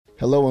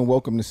Hello and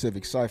welcome to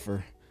Civic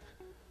Cypher.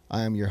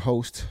 I am your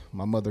host.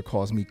 My mother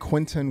calls me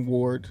Quentin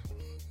Ward,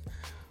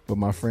 but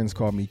my friends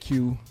call me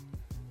Q.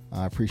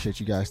 I appreciate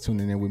you guys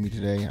tuning in with me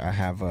today. I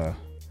have a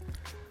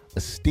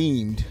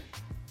esteemed,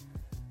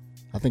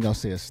 I think I'll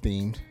say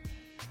esteemed,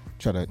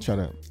 try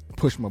to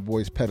push my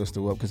boy's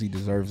pedestal up because he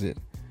deserves it.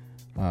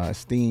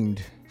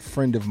 Esteemed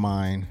friend of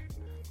mine,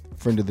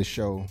 friend of the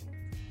show,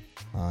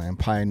 and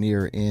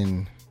pioneer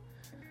in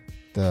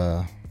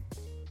the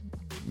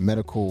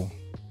medical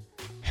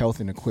health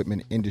and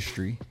equipment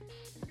industry,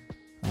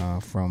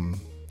 friend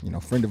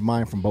of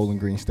mine from Bowling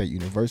Green State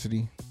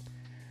University,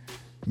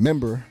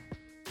 member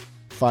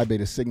Phi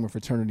Beta Sigma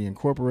Fraternity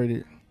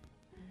Incorporated,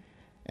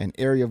 and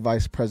area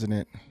vice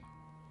president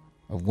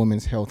of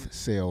women's health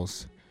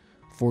sales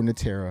for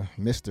Natera,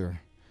 Mr.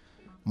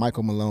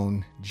 Michael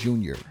Malone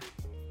Jr.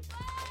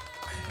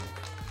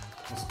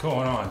 What's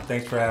going on?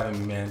 Thanks for having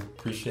me, man.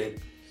 Appreciate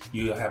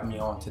you having me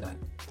on tonight.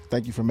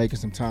 Thank you for making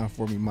some time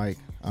for me, Mike.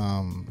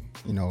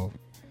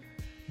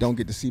 Don't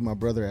get to see my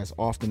brother as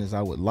often as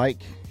I would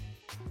like,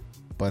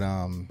 but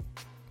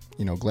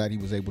glad he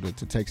was able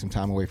to take some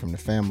time away from the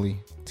family,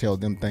 tell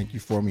them thank you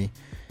for me,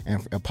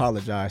 and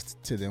apologize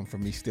to them for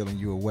me stealing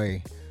you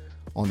away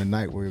on the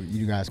night where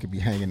you guys could be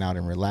hanging out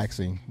and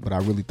relaxing. But I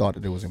really thought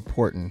that it was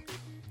important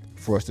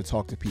for us to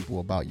talk to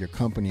people about your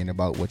company and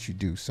about what you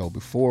do. So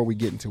before we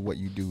get into what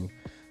you do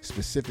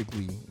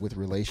specifically with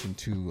relation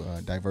to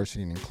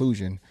diversity and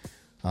inclusion,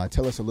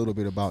 tell us a little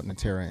bit about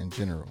Natera in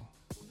general.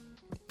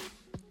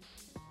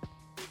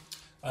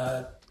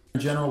 In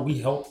general, we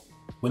help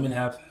women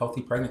have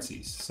healthy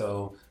pregnancies.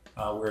 So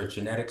we're a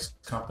genetics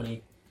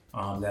company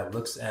that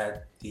looks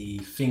at the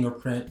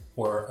fingerprint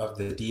or of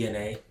the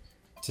DNA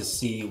to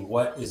see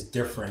what is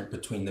different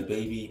between the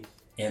baby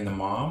and the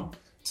mom,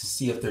 to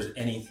see if there's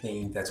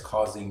anything that's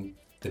causing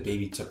the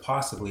baby to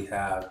possibly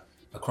have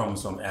a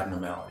chromosome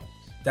abnormality.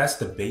 That's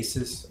the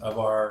basis of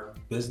our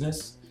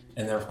business.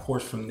 And then, of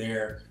course, from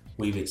there,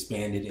 we've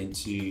expanded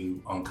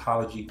into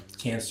oncology,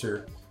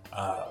 cancer,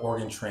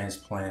 organ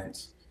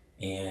transplants,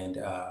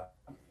 and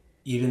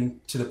even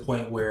to the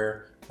point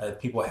where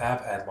people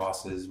have had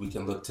losses, we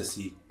can look to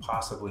see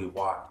possibly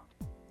why.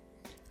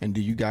 And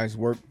do you guys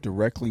work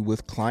directly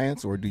with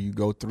clients, or do you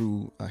go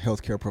through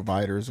healthcare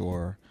providers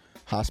or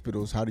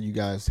hospitals? How do you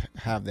guys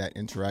have that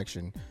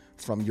interaction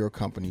from your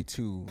company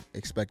to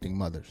expecting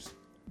mothers?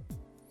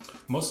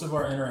 Most of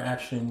our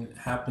interaction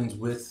happens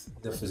with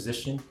the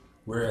physician.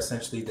 We're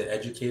essentially the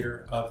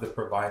educator of the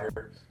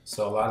provider.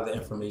 So a lot of the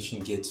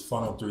information gets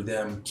funneled through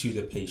them to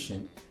the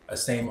patient,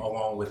 same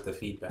along with the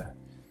feedback.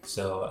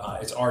 So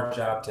it's our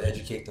job to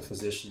educate the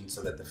physician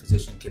so that the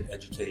physician can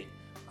educate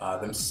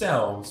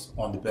themselves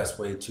on the best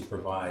way to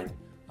provide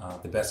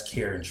the best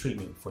care and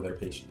treatment for their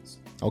patients.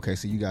 Okay,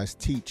 so you guys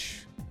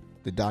teach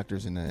the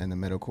doctors and the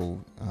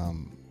medical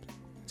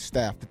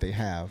staff that they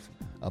have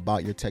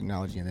about your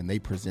technology, and then they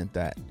present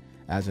that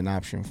as an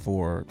option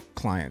for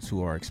clients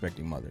who are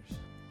expecting mothers.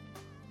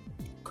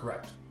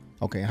 Correct.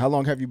 Okay, how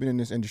long have you been in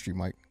this industry,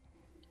 Mike?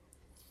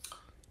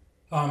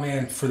 Oh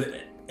man, for the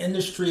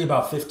industry,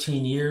 about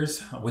 15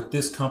 years. With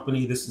this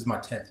company, this is my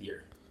 10th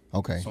year.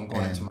 Okay. So I'm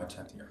going into my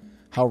 10th year.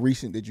 How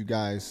recent did you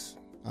guys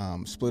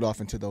split off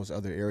into those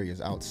other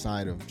areas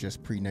outside of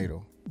just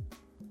prenatal?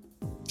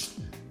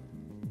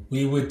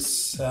 We would,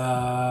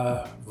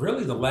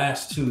 really the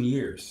last 2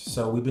 years.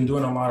 So we've been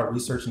doing a lot of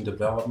research and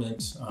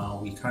development.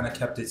 We kind of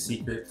kept it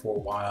secret for a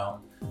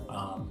while,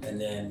 and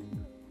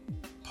then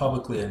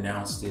publicly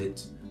announced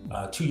it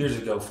 2 years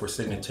ago for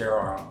Signatera,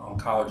 our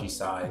oncology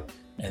side.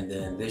 And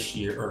then this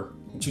year, or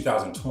in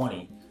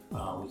 2020,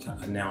 we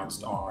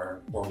announced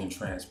our organ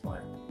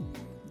transplant.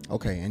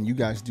 Okay, and you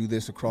guys do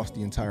this across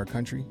the entire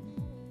country?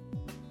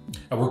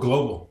 We're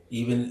global,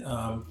 even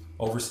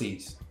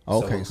overseas.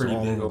 Okay, so we're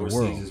pretty big all over the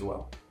overseas world as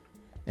well.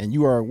 And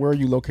where are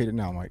you located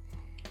now, Mike?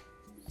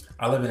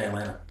 I live in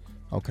Atlanta.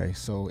 Okay,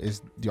 so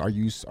are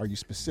you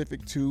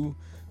specific to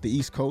the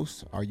East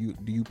Coast?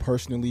 Do you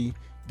personally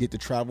get to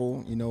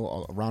travel,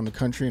 around the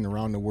country and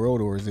around the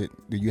world, or do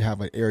you have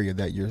an area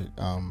that you're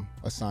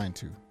assigned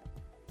to?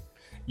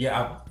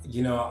 Yeah,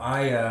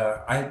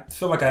 I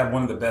feel like I have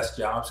one of the best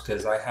jobs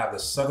because I have the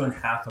southern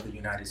half of the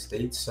United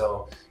States.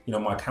 So,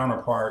 my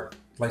counterpart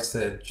likes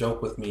to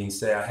joke with me and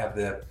say I have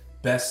the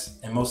best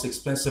and most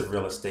expensive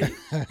real estate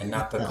and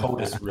not the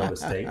coldest real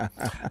estate.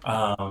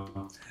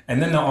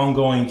 And then the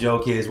ongoing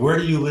joke is, where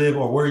do you live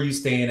or where are you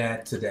staying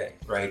at today,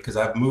 right? Because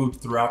I've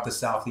moved throughout the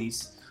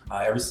Southeast.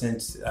 Ever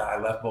since I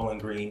left Bowling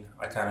Green,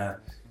 I kind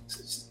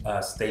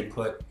of stayed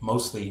put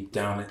mostly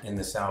down in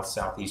the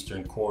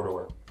southeastern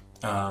corridor.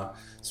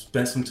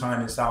 Spent some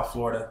time in South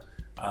Florida,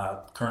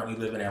 currently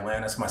live in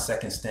Atlanta. It's my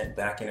second stint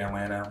back in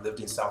Atlanta. Lived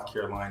in South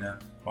Carolina.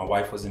 My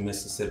wife was in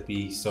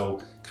Mississippi. So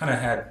kind of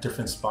had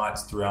different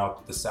spots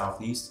throughout the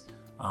Southeast.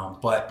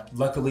 But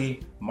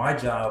luckily, my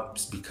job,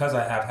 because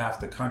I have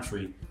half the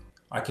country,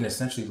 I can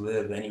essentially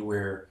live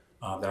anywhere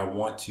that I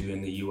want to in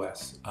the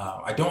U.S.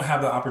 I don't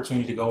have the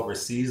opportunity to go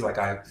overseas like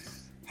I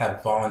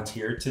have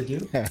volunteered to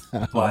do.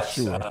 I'm But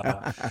sure.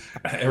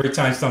 every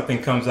time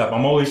something comes up,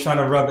 I'm always trying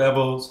to rub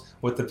elbows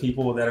with the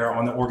people that are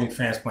on the organ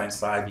transplant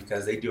side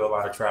because they do a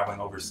lot of traveling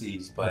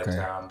overseas. But Okay.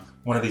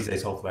 one of these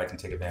days, hopefully, I can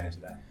take advantage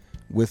of that.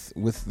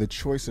 With the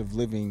choice of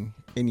living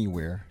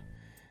anywhere,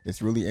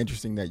 it's really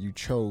interesting that you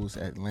chose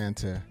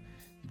Atlanta,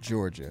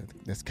 Georgia.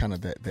 That's kind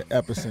of the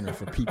epicenter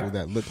for people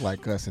that look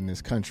like us in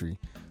this country.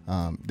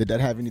 Did that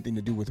have anything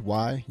to do with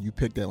why you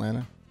picked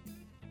Atlanta?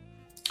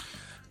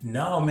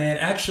 No, man.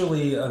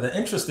 Actually, the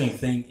interesting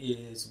thing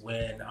is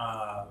when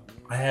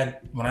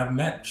I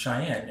met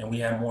Cheyenne and we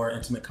had more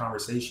intimate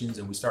conversations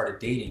and we started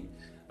dating.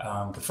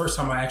 The first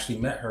time I actually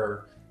met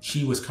her,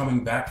 she was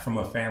coming back from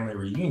a family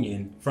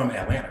reunion from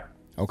Atlanta,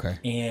 Okay.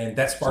 and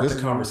that So sparked this the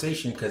is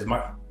conversation because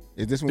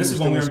this is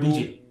when we we were were in still in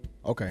school? BG.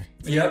 Okay.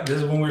 Yep, this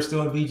is when we were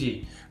still in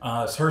BG.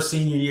 It's her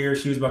senior year.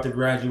 She was about to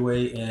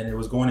graduate, and it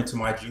was going into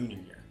my junior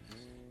year.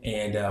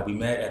 And we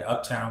met at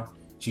Uptown.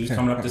 She was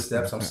coming up the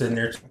steps. I'm sitting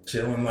there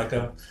chilling like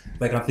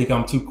I think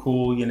I'm too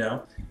cool, you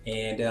know.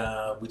 And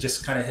we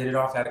just kind of hit it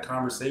off, had a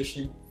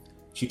conversation.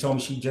 She told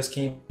me she just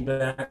came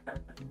back,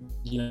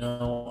 in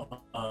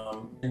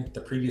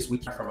the previous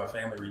weekend from a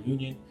family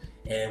reunion,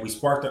 and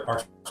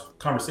our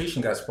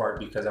conversation got sparked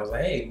because I was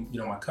like, hey,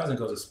 my cousin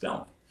goes to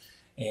Spelman.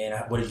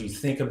 And what did you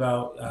think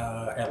about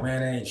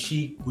Atlanta? And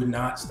she would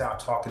not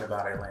stop talking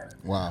about Atlanta.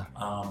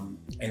 Wow.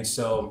 And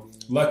so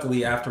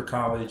luckily after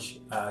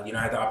college, I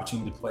had the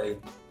opportunity to play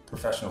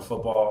professional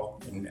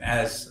football. And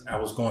as I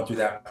was going through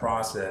that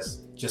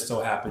process, just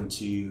so happened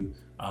to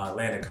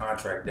land a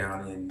contract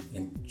down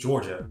in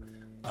Georgia.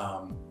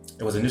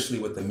 It was initially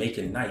with the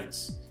Macon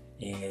Knights.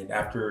 And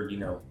after,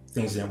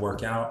 things didn't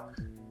work out,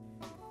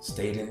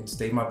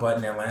 stayed my butt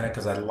in Atlanta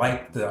because I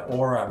liked the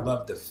aura. I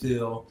loved the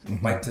feel.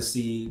 Like to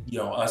see,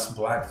 us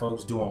Black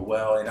folks doing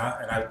well. And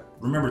I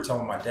remember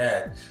telling my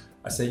dad,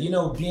 I said,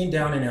 being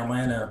down in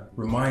Atlanta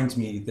reminds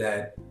me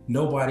that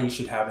nobody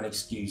should have an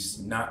excuse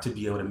not to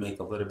be able to make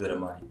a little bit of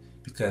money,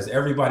 because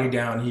everybody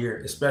down here,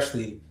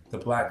 especially the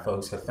Black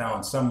folks, have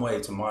found some way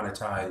to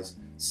monetize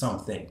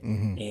something,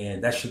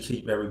 and that should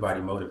keep everybody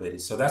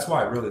motivated. So that's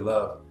why I really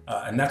love,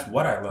 and that's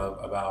what I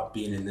love about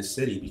being in this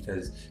city,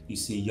 because you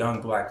see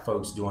young Black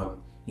folks doing,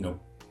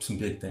 some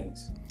big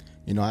things.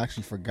 I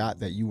actually forgot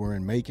that you were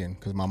in Macon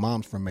because my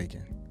mom's from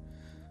Macon.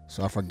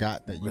 So I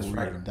forgot that you That's were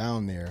right. even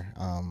down there.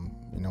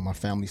 My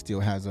family still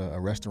has a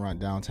restaurant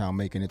downtown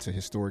Macon. It's a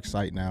historic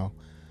site now.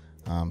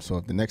 So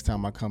if the next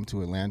time I come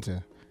to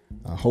Atlanta,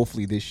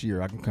 hopefully this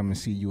year I can come and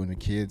see you and the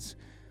kids.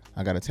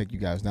 I got to take you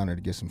guys down there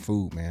to get some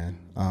food, man.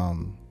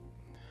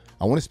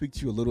 I want to speak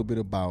to you a little bit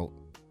about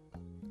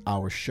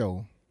our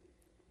show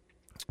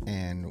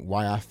and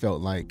why I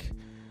felt like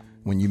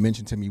when you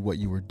mentioned to me what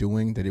you were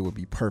doing, that it would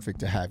be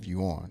perfect to have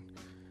you on.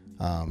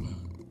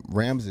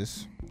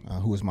 Ramses,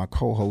 who is my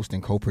co-host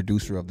and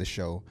co-producer of the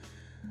show,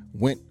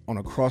 went on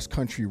a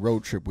cross-country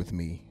road trip with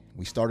me.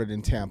 We started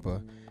in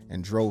Tampa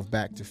and drove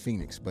back to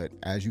Phoenix, but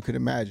as you could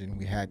imagine,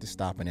 we had to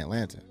stop in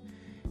Atlanta.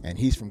 And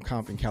he's from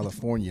Compton,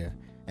 California,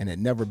 and had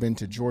never been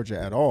to Georgia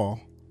at all,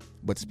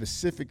 but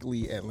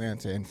specifically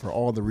Atlanta, and for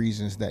all the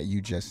reasons that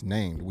you just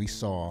named. We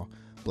saw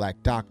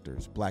Black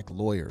doctors, Black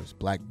lawyers,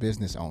 Black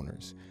business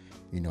owners.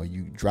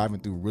 You driving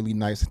through really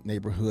nice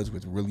neighborhoods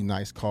with really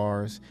nice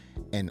cars,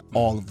 and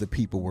all of the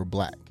people were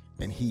Black.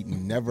 And he'd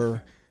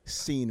never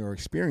seen or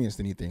experienced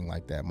anything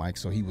like that, Mike.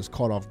 So he was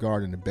caught off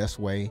guard in the best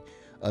way.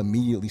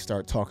 Immediately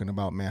start talking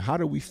about, man, how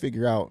do we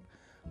figure out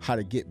how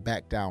to get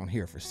back down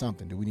here for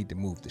something? Do we need to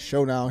move the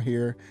show down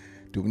here?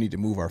 Do we need to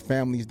move our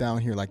families down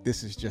here? Like,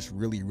 this is just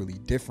really, really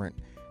different.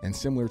 And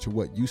similar to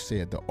what you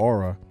said, the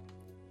aura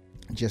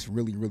just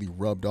really, really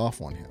rubbed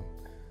off on him.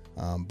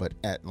 But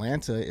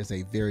Atlanta is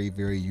a very,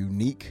 very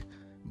unique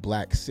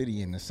Black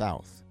city in the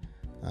South.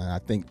 I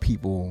think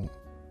people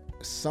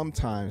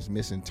sometimes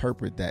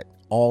misinterpret that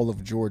all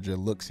of Georgia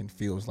looks and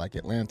feels like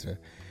Atlanta,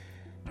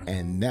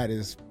 and that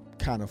is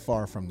kind of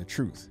far from the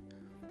truth.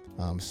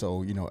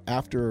 So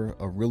after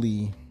a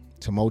really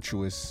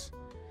tumultuous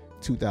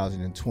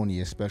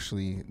 2020,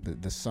 especially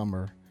the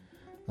summer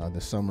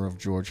of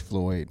George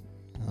Floyd,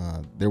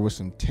 there was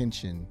some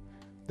tension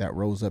that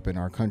rose up in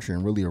our country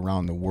and really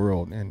around the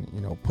world,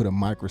 and put a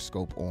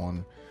microscope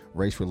on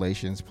race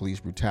relations, police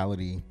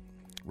brutality,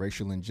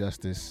 racial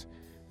injustice,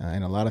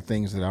 and a lot of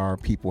things that our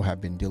people have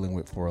been dealing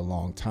with for a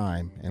long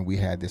time. And we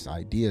had this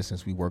idea,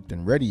 since we worked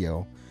in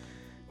radio,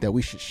 that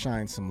we should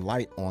shine some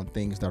light on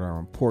things that are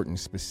important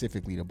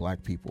specifically to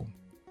Black people.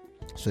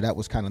 So that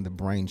was kind of the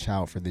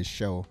brainchild for this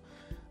show.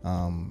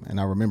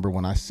 And I remember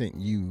when I sent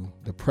you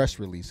the press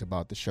release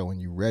about the show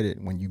and you read it,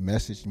 when you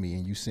messaged me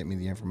and you sent me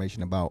the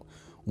information about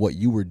what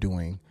you were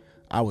doing,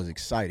 I was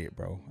excited,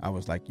 bro. I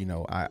was like,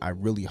 I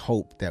really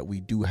hope that we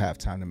do have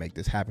time to make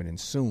this happen, and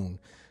soon,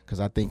 because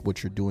I think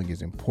what you're doing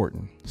is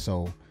important.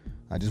 So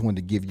I just wanted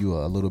to give you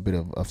a little bit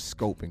of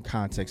scope and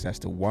context as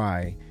to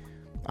why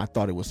I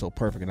thought it was so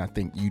perfect, and I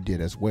think you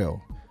did as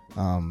well.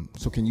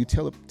 So can you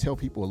tell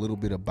people a little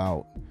bit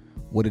about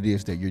what it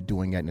is that you're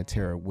doing at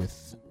Natera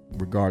with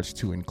regards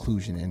to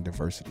inclusion and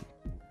diversity?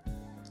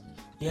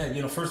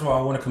 Yeah, first of all,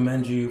 I want to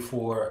commend you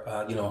for,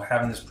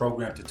 having this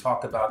program to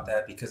talk about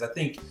that, because I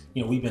think,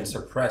 we've been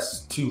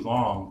suppressed too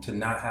long to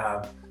not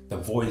have the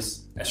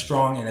voice as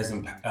strong and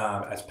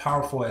as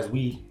powerful as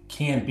we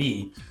can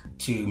be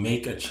to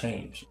make a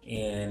change.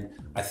 And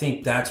I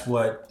think that's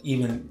what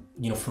even,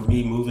 for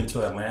me, moving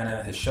to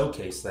Atlanta has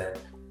showcased that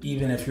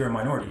even if you're a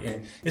minority,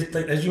 and it's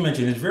like, as you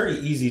mentioned, it's very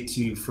easy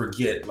to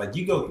forget. Like,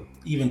 you go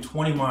even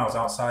 20 miles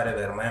outside of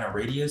Atlanta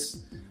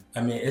radius, I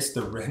mean, it's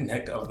the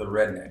redneck of the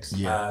rednecks.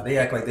 Yeah. They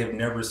act like they've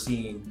never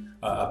seen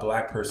a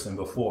black person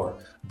before.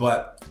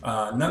 But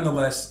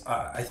nonetheless,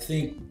 I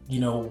think,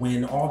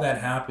 when all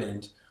that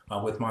happened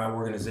with my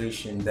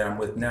organization that I'm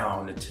with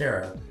now,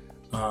 Natera,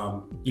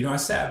 I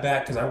sat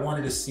back because I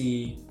wanted to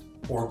see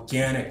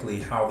organically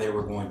how they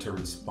were going to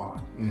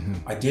respond. Mm-hmm.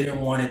 I didn't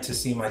want it to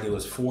seem like it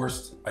was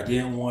forced. I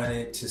didn't want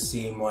it to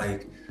seem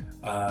like,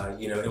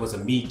 it was a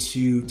Me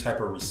Too type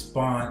of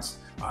response.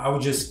 I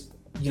would just,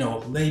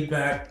 lay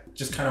back,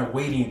 just kind of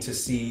waiting to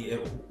see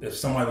if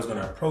somebody was going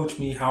to approach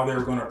me, how they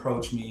were going to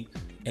approach me,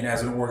 and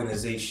as an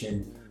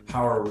organization,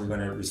 how are we going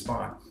to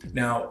respond?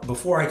 Now,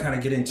 before I kind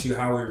of get into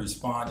how we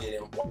responded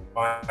and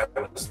why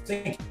I was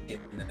thinking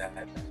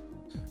that,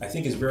 I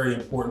think it's very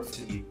important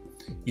to the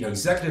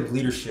executive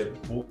leadership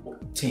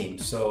team.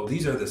 So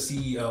these are the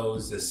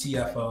CEOs, the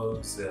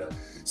CFOs, the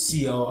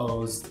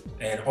COOs,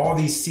 and all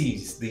these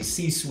C's, these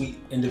C-suite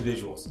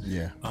individuals.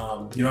 Yeah.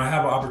 I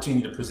have an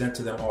opportunity to present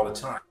to them all the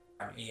time.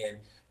 And,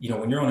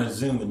 when you're on a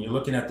Zoom and you're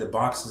looking at the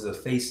boxes of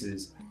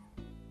faces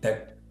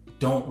that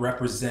don't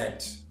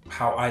represent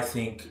how I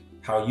think,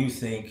 how you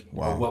think,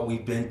 wow, or what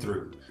we've been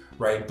through,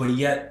 right? But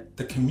yet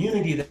the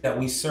community that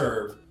we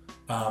serve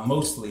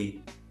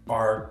mostly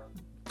are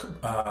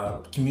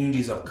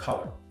communities of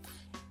color.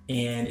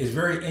 And it's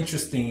very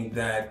interesting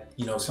that,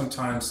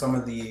 sometimes some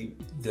of the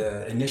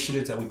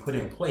initiatives that we put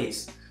in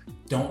place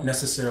don't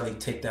necessarily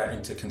take that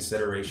into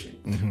consideration.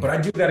 Mm-hmm. But I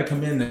do got to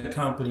commend the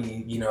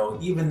company,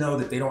 even though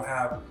that they don't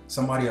have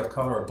somebody of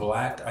color or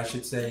black, I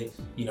should say,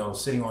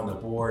 sitting on the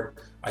board.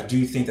 I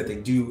do think that they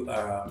do,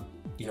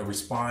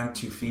 respond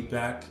to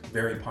feedback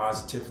very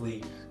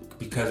positively,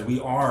 because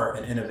we are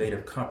an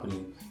innovative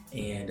company,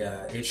 and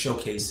it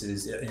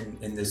showcases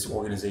in this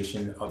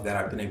organization that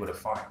I've been able to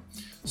find.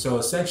 So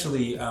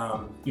essentially,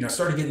 I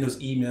started getting those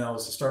emails,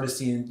 started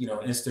seeing,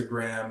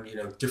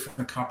 Instagram,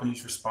 different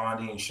companies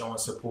responding and showing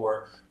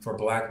support for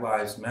Black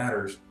Lives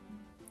Matters.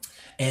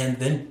 And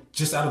then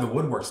just out of the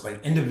woodworks,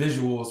 like,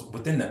 individuals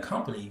within the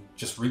company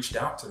just reached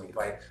out to me,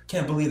 like,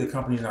 can't believe the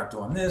company's not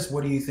doing this.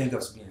 What do you think of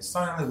us being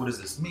silent? What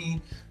does this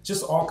mean?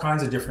 Just all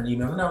kinds of different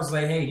emails. And I was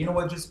like, hey, you know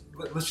what,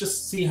 let's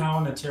just see how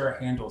Natera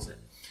handles it.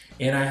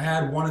 And I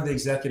had one of the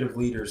executive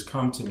leaders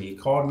come to me,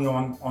 called me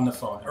on the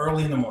phone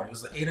early in the morning. It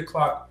was like 8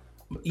 o'clock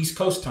East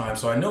Coast time.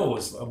 So I know it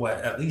was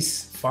at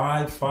least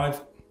five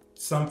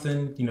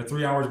something,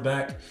 3 hours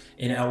back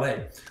in LA.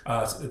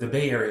 The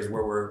Bay Area is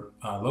where we're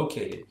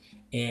located.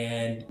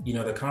 And,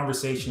 the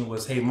conversation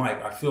was, hey,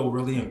 Mike, I feel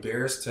really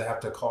embarrassed to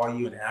have to call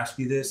you and ask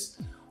you this,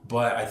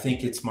 but I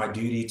think it's my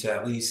duty to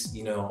at least,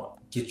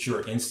 get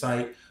your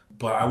insight.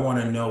 But I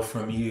want to know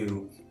from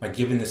you, like,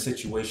 given the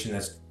situation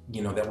that's,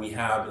 that we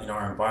have in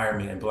our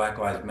environment and Black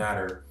Lives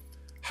Matter,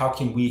 how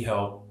can we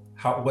help?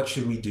 What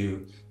should we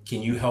do?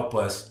 Can you help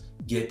us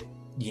get,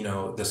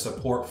 the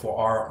support for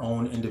our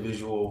own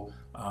individual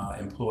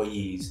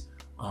employees,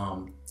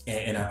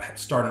 and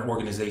start an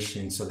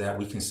organization so that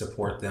we can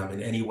support them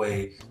in any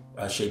way,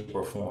 shape,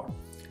 or form.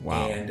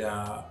 Wow. And,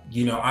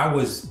 I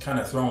was kind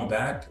of thrown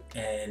back,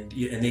 and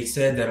they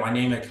said that my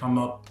name had come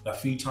up a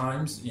few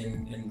times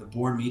in the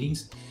board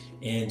meetings.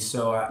 And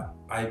so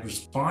I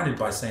responded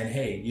by saying,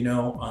 hey,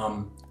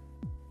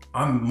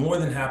 I'm more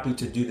than happy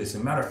to do this.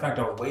 As a matter of fact,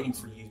 I was waiting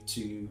for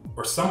you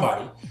or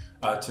somebody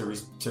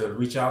to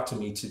reach out to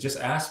me to just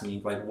ask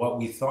me, like, what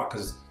we thought,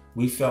 because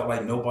we felt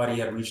like nobody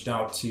had reached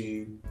out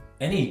to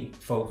any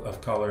folk of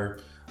color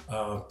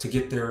to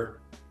get their,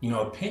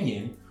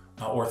 opinion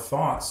or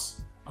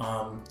thoughts,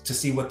 to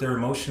see what they're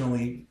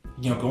emotionally,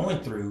 going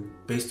through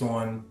based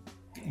on,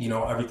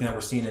 everything that we're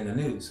seeing in the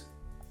news.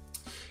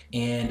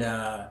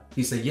 And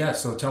he said, yeah,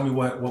 so tell me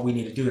what we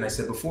need to do. And I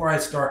said, before I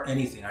start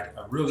anything, I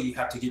really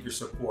have to get your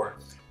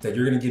support, that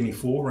you're going to give me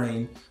full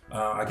reign.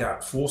 I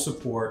got full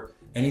support,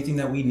 anything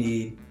that we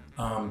need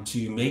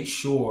to make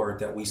sure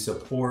that we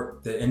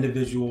support the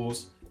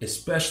individuals,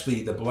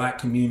 especially the Black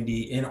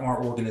community in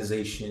our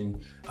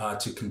organization,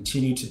 to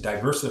continue to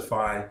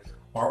diversify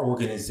our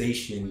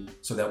organization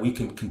so that we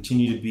can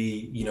continue to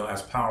be,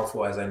 as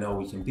powerful as I know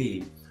we can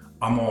be.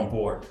 I'm on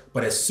board.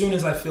 But as soon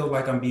as I feel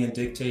like I'm being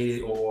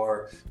dictated,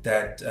 or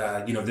that,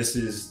 this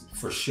is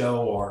for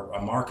show or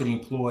a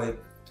marketing ploy,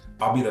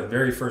 I'll be the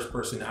very first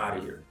person out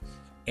of here.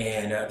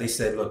 And they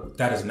said, look,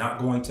 that is not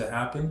going to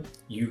happen.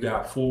 You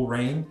got full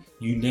reign.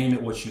 You name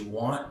it what you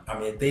want. I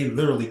mean, they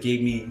literally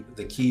gave me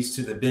the keys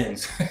to the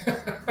Benz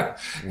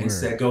and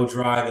said, go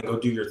drive and go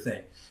do your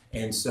thing.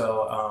 And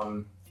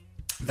so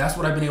that's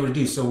what I've been able to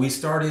do. So we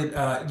started,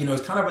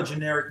 it's kind of a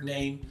generic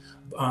name.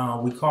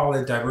 We call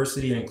it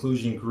Diversity and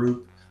Inclusion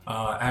Group,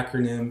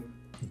 acronym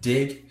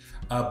DIG.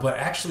 but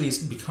actually it's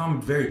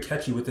become very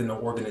catchy within the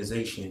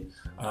organization.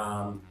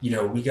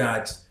 We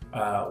got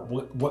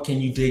what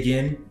can you dig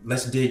in?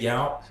 Let's dig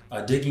out,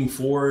 digging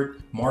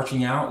forward,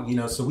 marching out,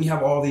 so we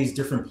have all these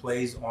different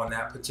plays on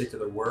that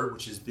particular word,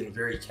 which has been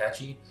very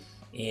catchy.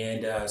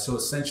 And so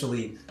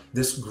essentially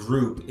this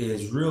group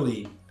is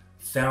really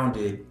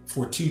founded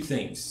for two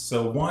things.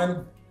 So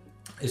one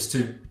is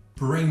to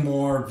bring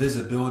more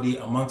visibility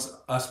amongst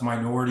us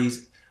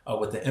minorities,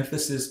 with the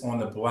emphasis on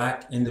the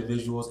Black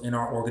individuals in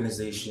our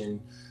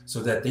organization,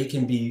 so that they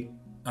can be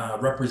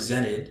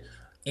represented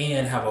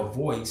and have a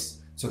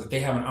voice, so that they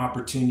have an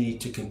opportunity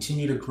to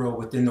continue to grow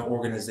within the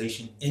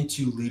organization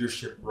into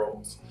leadership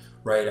roles,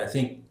 right? I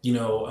think,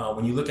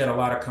 when you look at a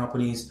lot of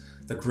companies,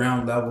 the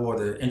ground level or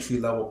the entry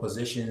level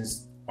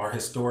positions are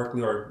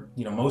historically or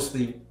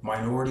mostly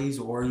minorities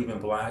or even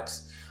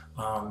Blacks.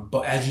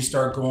 But as you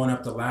start going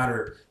up the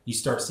ladder, you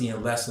start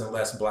seeing less and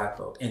less Black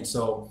folk. And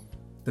so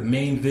the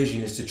main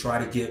vision is to try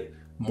to get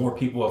more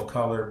people of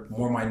color,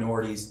 more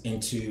minorities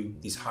into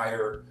these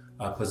higher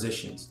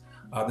positions.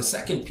 The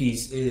second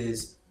piece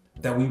is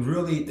that we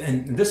really,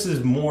 and this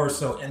is more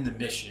so in the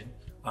mission,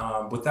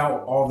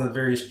 without all the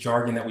various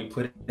jargon that we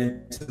put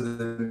into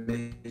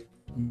the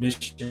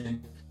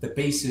mission, the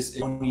basis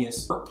is only a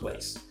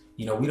workplace.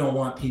 We don't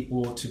want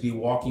people to be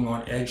walking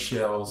on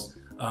eggshells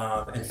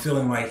and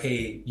feeling like,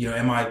 hey,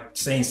 am I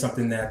saying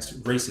something that's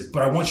racist?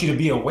 But I want you to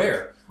be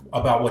aware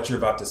about what you're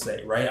about to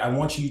say, right? I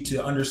want you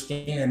to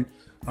understand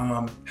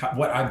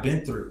what I've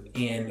been through.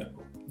 And,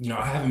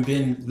 I haven't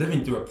been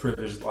living through a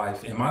privileged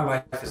life, and my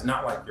life is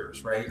not like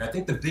yours, right? And I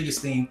think the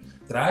biggest thing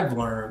that I've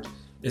learned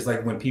is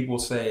like when people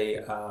say,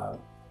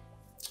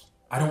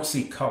 I don't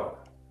see color.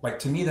 Like,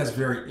 to me, that's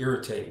very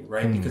irritating,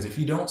 right? Because if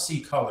you don't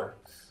see color,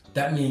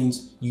 that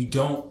means you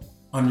don't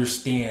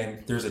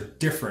understand there's a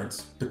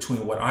difference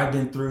between what I've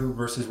been through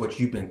versus what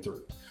you've been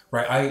through,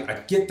 right?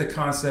 I get the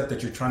concept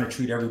that you're trying to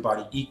treat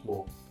everybody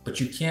equal, but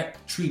you can't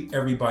treat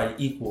everybody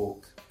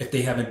equal if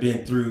they haven't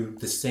been through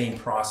the same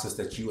process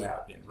that you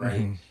have been,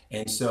 right?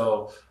 And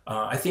so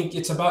I think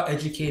it's about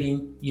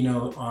educating,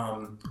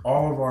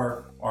 all of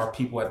our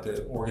people at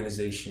the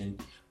organization,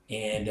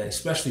 and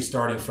especially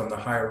starting from the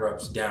higher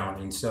ups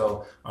down. And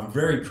so I'm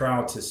very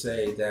proud to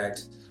say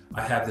that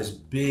I have this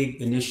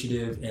big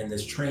initiative and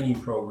this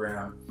training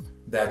program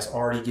that's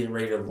already getting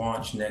ready to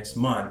launch next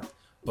month.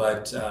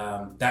 But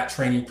that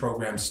training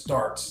program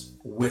starts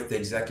with the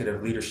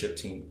executive leadership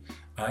team.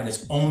 And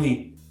it's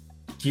only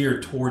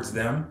geared towards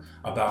them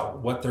about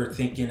what they're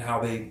thinking, how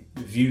they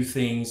view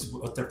things,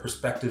 what their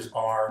perspectives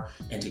are,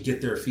 and to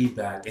get their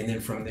feedback. And then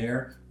from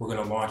there, we're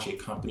going to launch it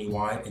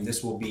company-wide. And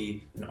this will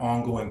be an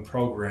ongoing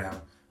program,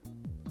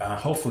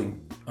 hopefully,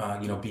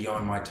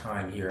 beyond my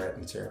time here at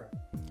Natera.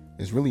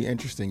 It's really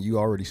interesting. You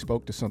already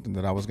spoke to something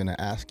that I was going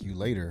to ask you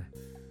later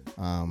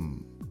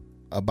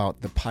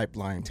about the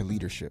pipeline to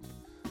leadership.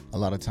 A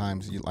lot of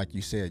times, like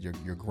you said,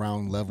 your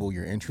ground level,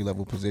 your entry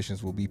level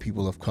positions will be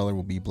people of color,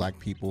 will be Black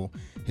people,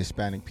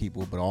 Hispanic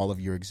people, but all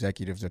of your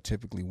executives are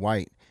typically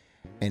white.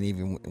 And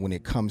even when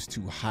it comes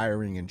to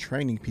hiring and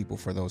training people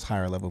for those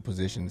higher level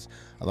positions,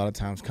 a lot of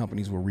times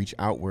companies will reach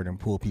outward and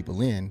pull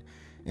people in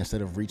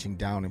instead of reaching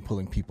down and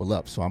pulling people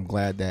up. So I'm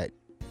glad that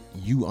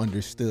you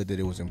understood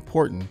that it was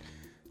important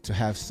to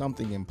have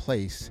something in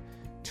place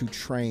to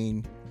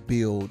train,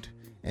 build,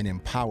 and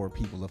empower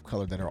people of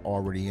color that are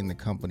already in the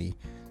company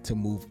to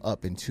move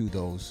up into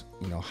those,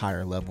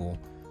 higher level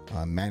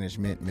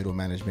management, middle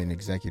management,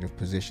 executive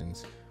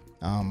positions.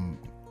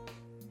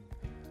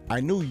 I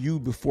knew you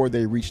before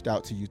they reached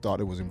out to you, thought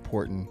it was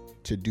important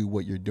to do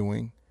what you're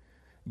doing.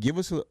 Give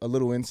us a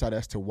little insight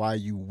as to why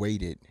you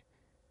waited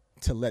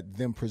to let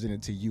them present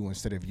it to you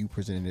instead of you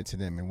presenting it to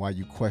them, and why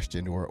you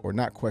questioned or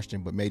not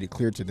questioned, but made it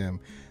clear to them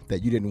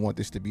that you didn't want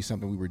this to be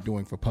something we were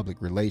doing for public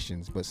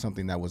relations, but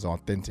something that was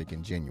authentic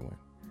and genuine.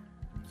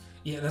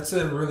 Yeah, that's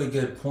a really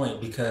good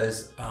point,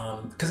 because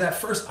at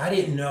first I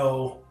didn't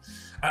know.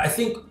 I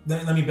think,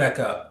 let me back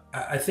up.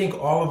 I think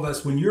all of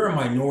us, when you're a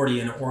minority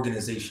in an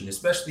organization,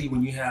 especially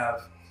when you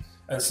have,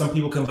 some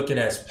people can look at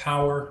it as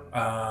power,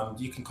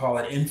 you can call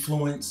it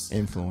influence.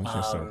 Influence,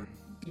 yes, sir.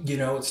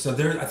 So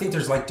I think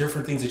there's like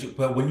different things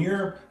but when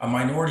you're a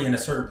minority in a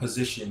certain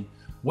position,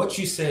 what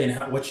you say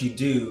and what you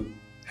do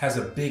has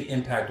a big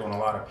impact on a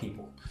lot of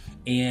people.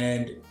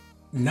 And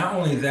not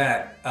only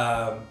that,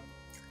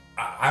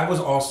 I was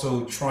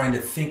also trying to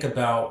think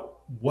about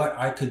what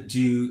I could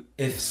do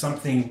if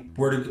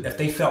if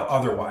they felt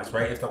otherwise,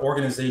 right? If the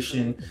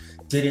organization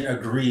didn't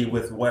agree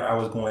with what I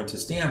was going to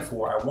stand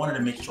for, I wanted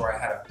to make sure I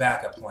had a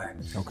backup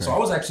plan. Okay. So I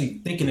was actually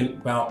thinking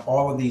about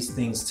all of these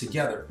things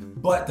together.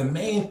 But the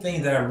main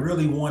thing that I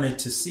really wanted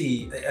to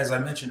see, as I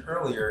mentioned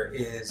earlier,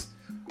 is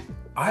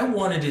I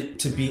wanted it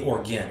to be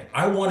organic.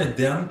 I wanted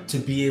them to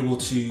be able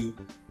to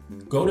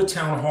go to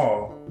town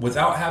hall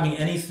without having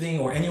anything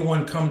or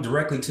anyone come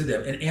directly to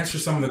them and answer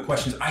some of the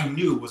questions I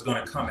knew was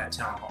going to come at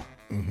town hall.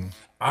 Mm-hmm.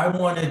 I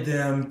wanted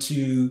them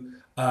to,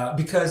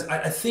 because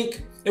I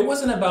think it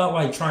wasn't about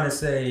like trying to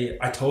say,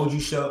 I told you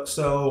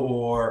so,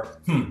 or,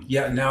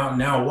 yeah,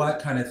 now what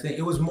kind of thing.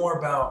 It was more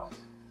about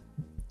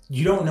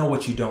you don't know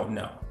what you don't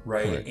know,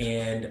 right? Correct.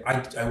 And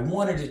I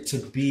wanted it to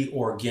be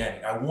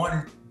organic. I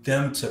wanted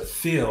them to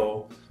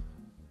feel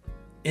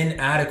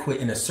inadequate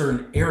in a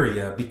certain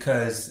area,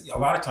 because a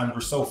lot of times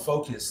we're so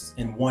focused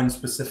in one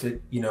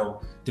specific,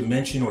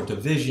 dimension or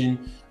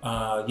division.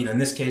 In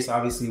this case,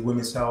 obviously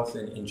women's health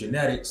and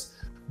genetics,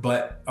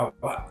 but a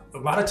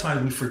lot of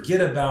times we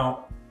forget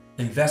about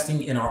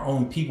investing in our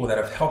own people that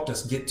have helped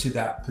us get to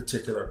that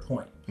particular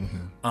point.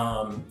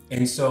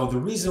 And so the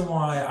reason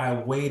why I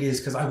waited is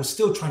because I was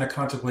still trying to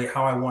contemplate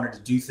how I wanted to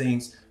do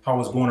things, how I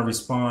was going to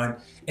respond.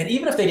 And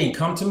even if they didn't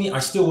come to me, I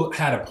still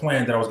had a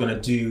plan that I was going to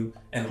do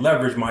and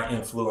leverage my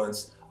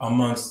influence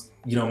amongst,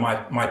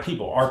 my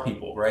people, our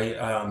people, right?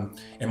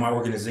 And my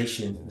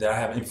organization that I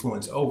have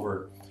influence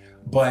over.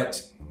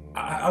 But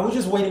I was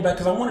just waiting back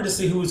because I wanted to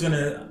see who was going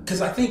to,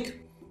 because I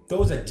think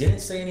those that didn't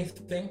say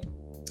anything,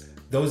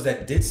 those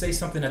that did say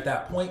something at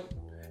that point,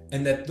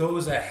 and that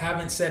those that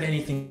haven't said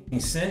anything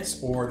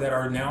since or that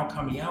are now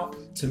coming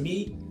out, to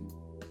me,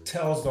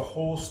 tells the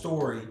whole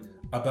story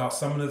about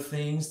some of the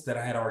things that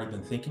I had already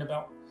been thinking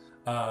about.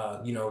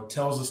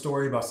 Tells the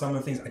story about some of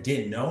the things I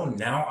didn't know.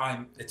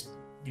 Now it's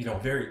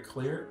very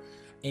clear.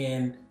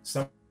 And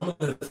some of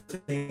the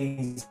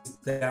things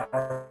that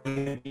are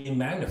being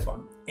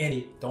magnified.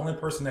 And the only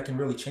person that can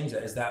really change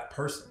that is that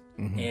person.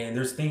 And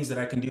there's things that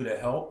I can do to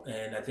help.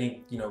 And I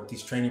think,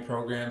 these training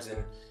programs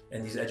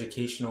and these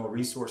educational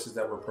resources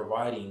that we're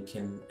providing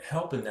can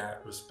help in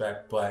that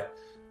respect. But,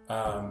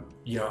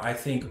 I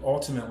think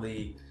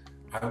ultimately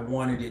I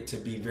wanted it to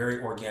be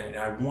very organic.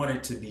 I wanted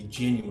it to be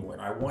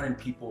genuine. I wanted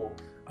people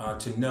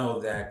to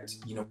know that,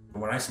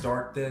 when I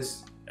start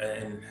this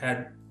and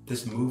had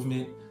this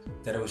movement,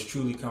 that it was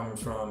truly coming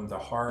from the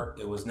heart.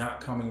 It was not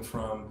coming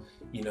from,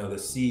 the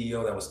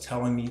CEO that was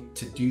telling me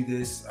to do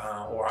this,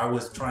 or I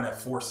was trying to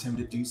force him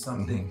to do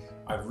something.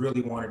 I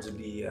really wanted to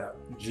be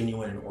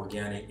genuine and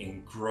organic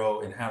and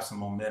grow and have some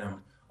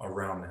momentum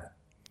around that.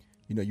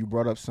 You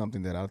brought up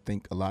something that I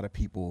think a lot of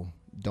people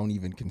don't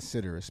even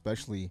consider,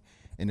 especially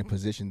in the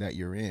position that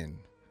you're in.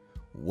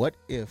 What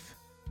if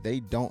they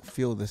don't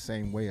feel the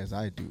same way as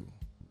I do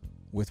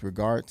with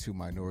regard to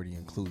minority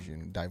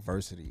inclusion,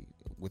 diversity,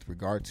 with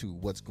regard to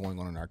what's going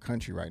on in our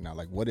country right now?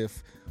 Like, what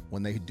if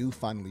when they do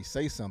finally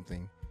say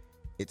something,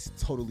 it's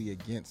totally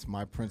against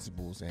my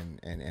principles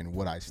and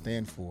what I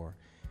stand for,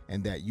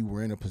 and that you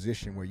were in a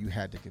position where you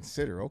had to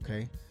consider,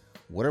 okay,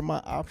 what are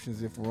my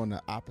options if we're on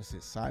the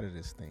opposite side of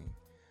this thing?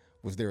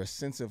 Was there a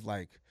sense of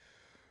like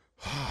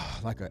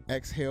an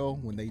exhale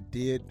when they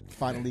did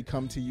finally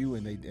come to you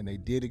and they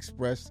did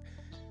express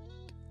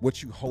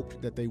what you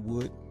hoped that they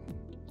would?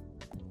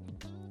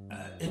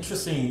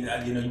 Interesting.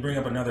 You bring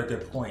up another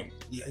good point.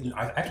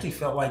 I actually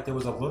felt like there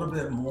was a little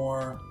bit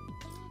more,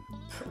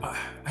 I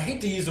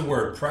hate to use the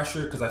word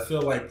pressure, because I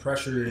feel like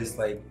pressure is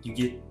like you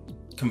get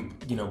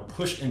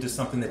pushed into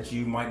something that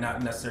you might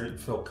not necessarily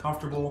feel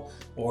comfortable,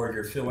 or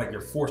you feel like you're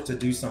forced to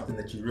do something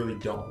that you really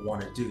don't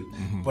want to do.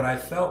 But I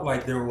felt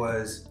like there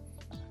was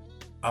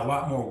a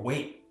lot more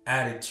weight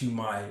added to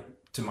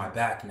my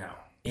back now.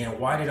 And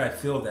why did I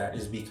feel that?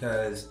 Is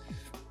because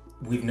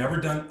we've never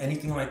done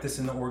anything like this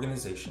in the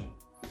organization.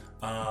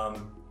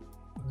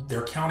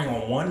 They're counting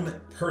on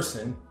one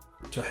person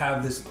to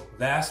have this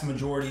vast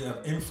majority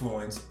of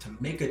influence to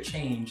make a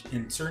change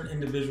in certain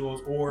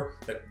individuals or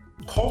the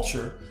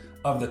culture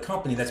of the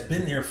company that's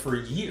been there for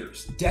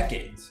years,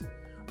 decades,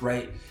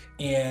 right?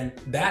 And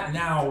that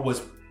now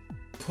was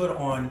put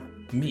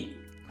on me.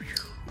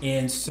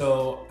 And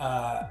so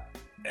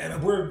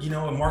we're,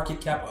 a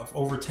market cap of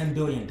over $10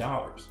 billion,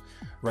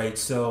 right?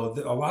 So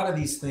a lot of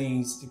these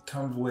things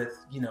come with,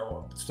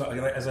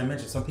 as I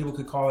mentioned, some people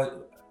could call it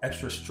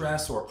extra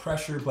stress or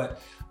pressure, but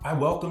I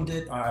welcomed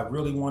it. I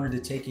really wanted to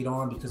take it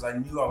on because I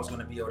knew I was going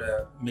to be able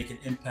to make an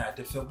impact.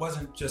 If it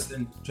wasn't just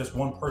in just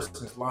one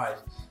person's life,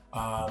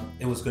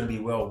 it was going to be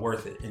well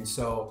worth it. And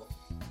so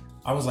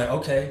I was like,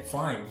 okay,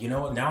 fine.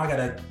 Now I got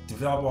to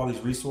develop all these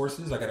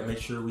resources. I got to make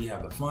sure we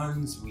have the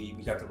funds, we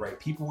got the right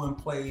people in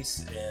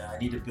place, and I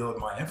need to build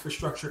my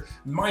infrastructure.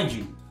 Mind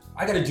you,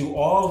 I got to do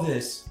all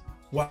this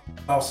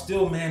while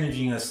still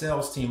managing a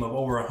sales team of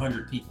over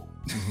 100 people.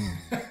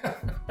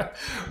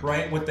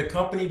 Right, with the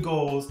company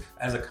goals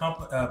as a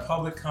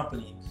public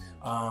company,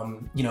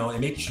 and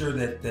make sure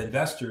that the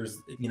investors,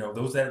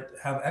 those that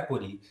have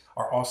equity,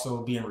 are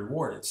also being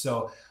rewarded.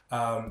 So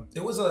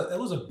it was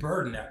a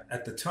burden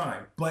at the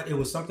time, but it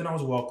was something I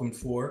was welcome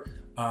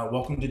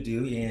to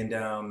do, and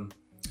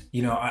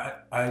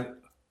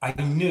I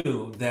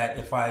knew that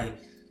if I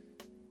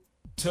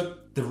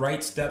took the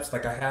right steps,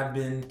 like I have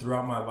been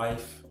throughout my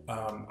life,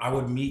 I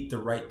would meet the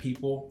right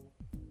people.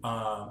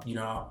 I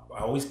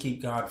always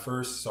keep God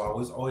first, so I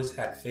always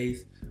had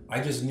faith. I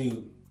just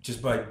knew,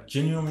 just by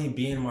genuinely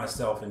being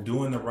myself and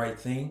doing the right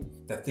thing,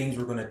 that things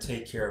were going to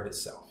take care of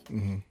itself.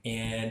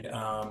 And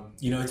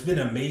it's been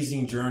an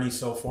amazing journey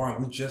so far,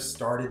 and we just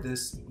started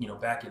this,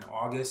 back in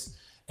August.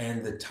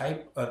 And the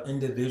type of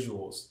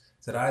individuals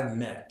that I've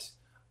met,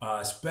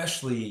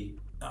 especially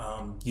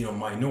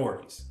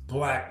minorities,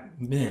 Black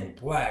men,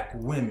 Black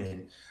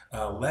women,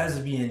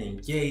 lesbian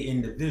and gay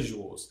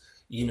individuals,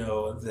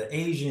 the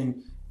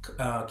Asian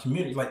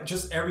community, like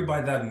just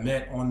everybody that I've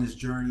met on this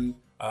journey,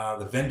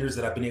 the vendors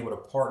that I've been able to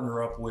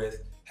partner up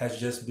with has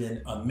just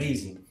been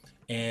amazing.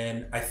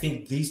 And I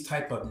think these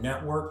type of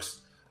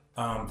networks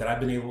that I've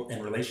been able,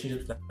 and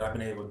relationships that I've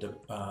been able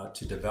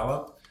to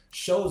develop,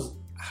 shows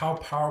how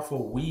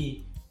powerful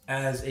we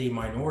as a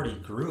minority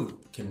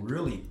group can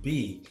really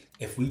be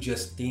if we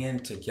just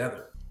stand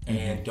together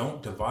and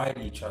don't divide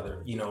each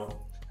other,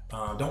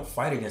 don't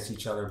fight against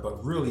each other,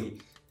 but really,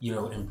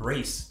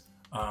 embrace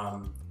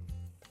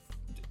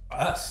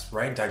us,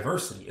 right?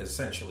 Diversity,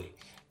 essentially.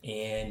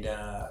 And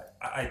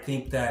I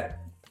think that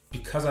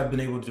because I've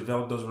been able to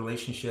develop those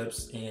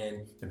relationships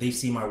and they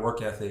see my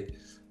work ethic,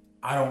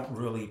 I don't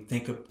really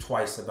think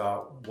twice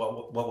about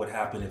what would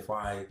happen if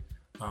I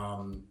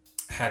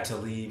had to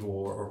leave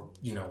or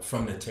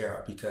from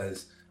Natera,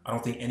 because I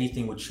don't think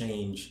anything would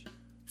change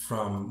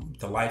from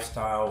the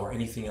lifestyle or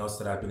anything else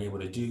that I've been able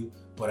to do.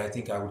 But I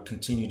think I would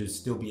continue to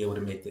still be able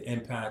to make the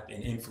impact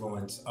and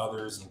influence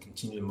others and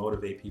continue to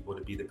motivate people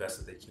to be the best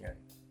that they can.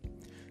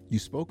 You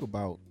spoke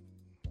about,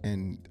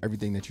 and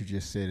everything that you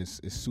just said is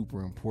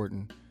super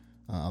important.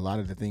 A lot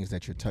of the things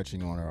that you're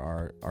touching on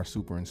are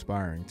super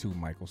inspiring too,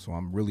 Michael. So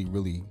I'm really,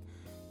 really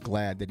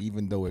glad that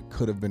even though it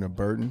could have been a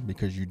burden,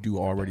 because you do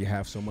already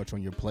have so much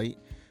on your plate,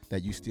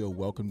 that you still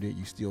welcomed it,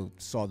 you still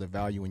saw the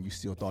value, and you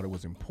still thought it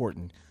was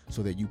important,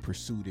 so that you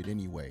pursued it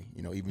anyway.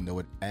 Even though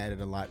it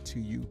added a lot to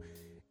you,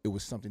 it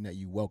was something that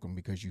you welcomed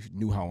because you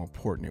knew how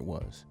important it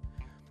was.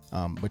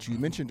 But you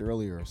mentioned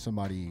earlier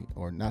somebody,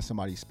 or not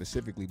somebody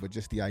specifically, but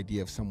just the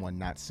idea of someone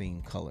not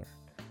seeing color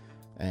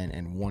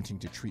and wanting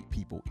to treat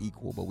people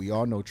equal. But we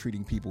all know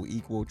treating people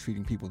equal,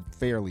 treating people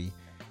fairly,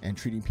 and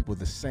treating people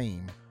the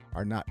same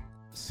are not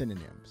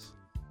synonyms,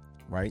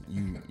 right?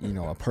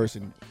 A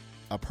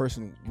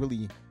person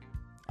really,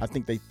 I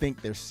think they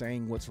think they're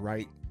saying what's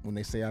right when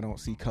they say I don't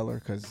see color,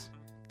 because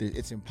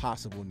it's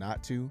impossible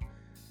not to.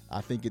 I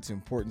think it's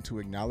important to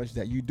acknowledge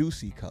that you do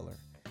see color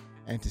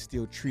and to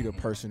still treat a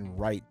person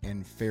right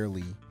and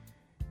fairly,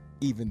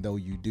 even though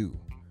you do.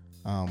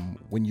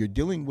 When you're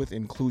dealing with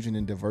inclusion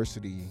and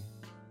diversity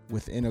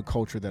within a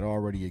culture that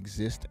already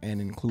exists, and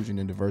inclusion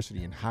and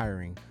diversity in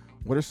hiring,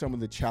 what are some of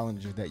the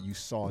challenges that you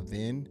saw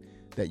then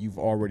that you've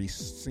already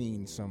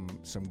seen some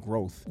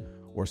growth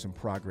or some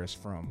progress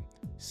from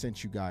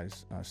since you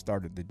guys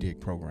started the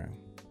DIG program?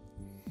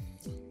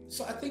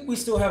 So I think we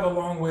still have a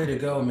long way to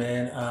go,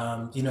 man.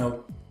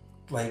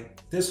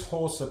 Like this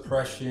whole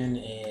suppression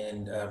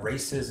and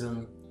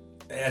racism,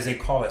 as they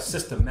call it,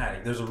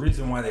 systematic. There's a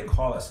reason why they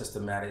call it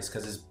systematic, is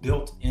because it's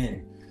built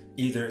in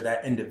either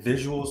that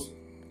individual's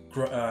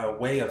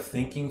way of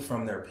thinking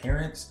from their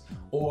parents,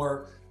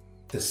 or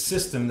the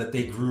system that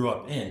they grew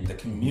up in, the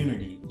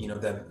community,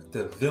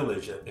 the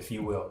village, if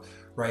you will,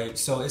 right?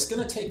 So it's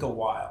going to take a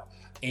while.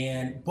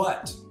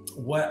 But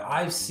what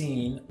I've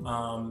seen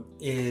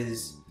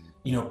is,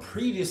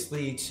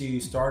 previously to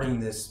starting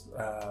this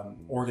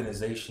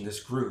organization,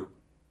 this group,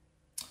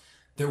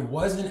 there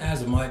wasn't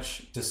as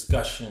much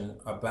discussion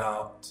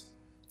about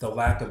the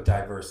lack of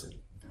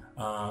diversity.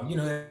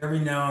 Every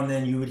now and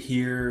then you would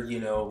hear,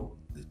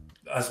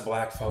 us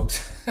Black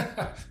folks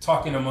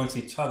talking amongst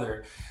each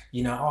other,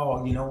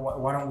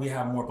 why don't we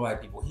have more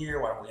Black people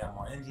here? Why don't we have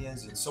more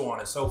Indians, and so on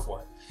and so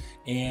forth.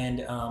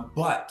 And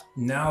but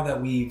now that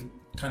we've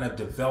kind of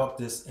developed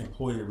this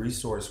employee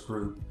resource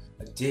group,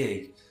 a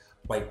DIG,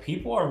 like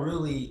people are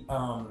really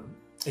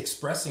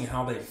expressing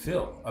how they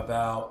feel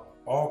about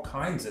all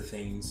kinds of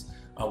things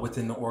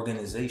within the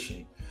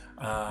organization.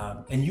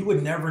 And you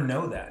would never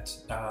know that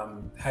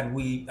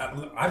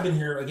I've been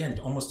here again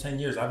almost 10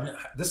 years.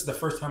 This is the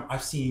first time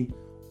I've seen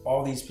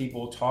all these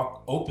people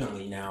talk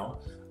openly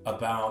now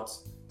about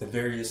the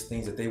various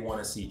things that they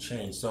want to see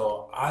change.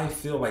 So I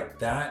feel like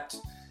that,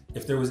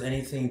 if there was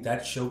anything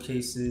that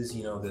showcases,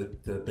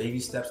 the baby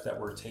steps that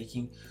we're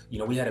taking.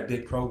 We had a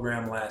big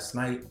program last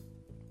night,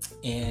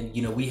 and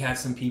we had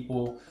some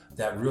people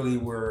that really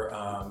were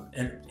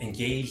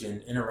engaged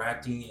and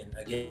interacting, and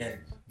again,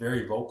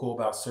 very vocal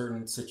about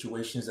certain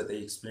situations that they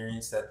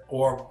experienced,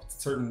 or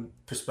certain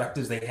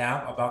perspectives they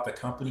have about the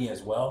company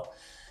as well.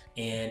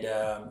 And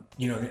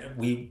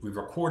we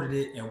recorded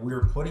it, and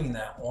we're putting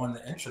that on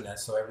the internet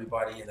so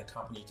everybody in the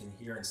company can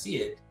hear and see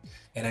it.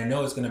 And I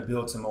know it's going to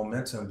build some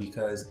momentum,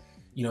 because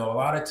a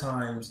lot of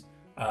times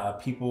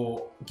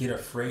people get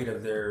afraid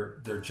of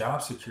their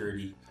job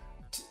security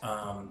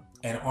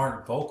and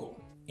aren't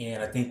vocal.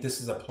 And I think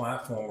this is a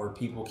platform where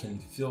people can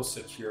feel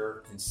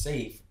secure and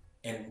safe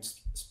and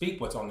speak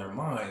what's on their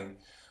mind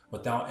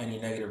without any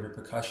negative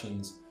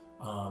repercussions,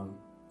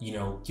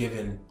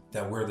 given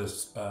that we're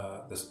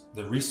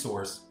the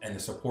resource and the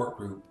support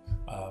group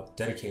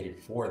dedicated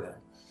for them.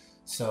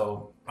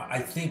 So I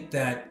think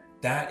that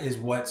is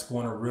what's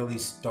going to really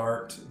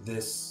start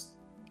this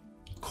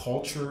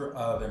culture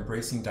of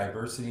embracing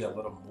diversity a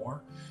little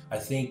more. I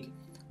think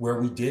where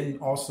we didn't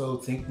also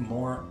think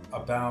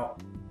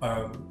about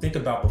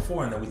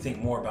before, and that we think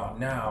more about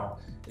now,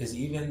 is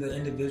even the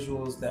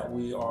individuals that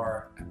we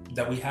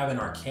have in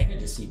our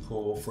candidacy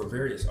pool for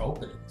various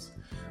openings,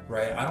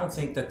 right? I don't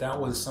think that that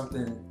was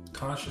something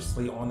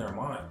consciously on their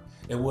mind.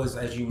 It was,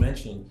 as you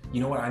mentioned,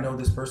 you know what, I know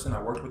this person,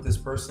 I worked with this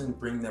person,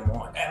 bring them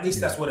on. At least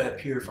that's what it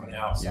appeared from the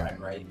outside,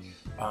 right?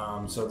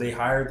 So they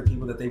hired the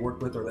people that they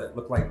worked with or that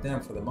look like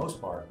them for the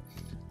most part.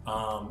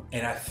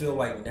 And I feel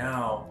like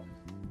now,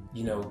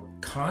 you know,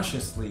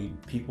 consciously,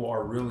 people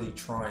are really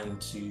trying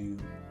to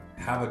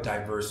have a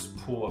diverse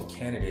pool of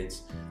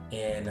candidates,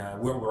 and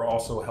we're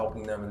also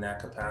helping them in that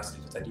capacity,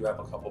 because I do have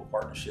a couple of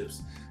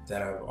partnerships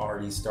that I've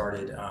already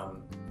started,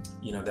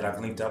 you know, that I've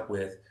linked up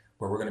with,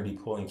 where we're going to be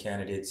pulling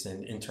candidates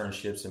and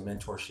internships and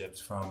mentorships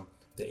from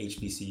the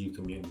HBCU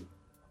community.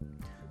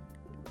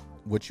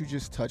 What you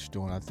just touched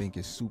on, I think,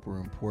 is super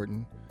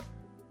important.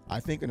 I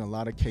think in a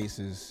lot of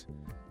cases,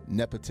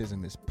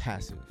 nepotism is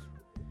passive.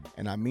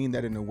 And I mean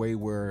that in a way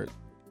where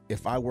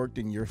if I worked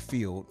in your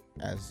field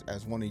as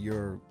one of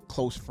your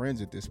close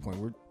friends at this point,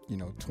 we're, you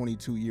know,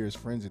 22 years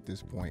friends at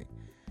this point.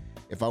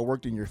 If I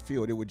worked in your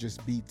field, it would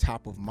just be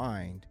top of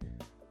mind.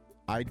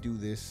 I do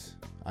this.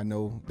 I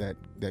know that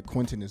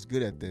Quentin is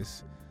good at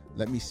this.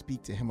 Let me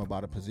speak to him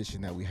about a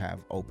position that we have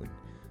open.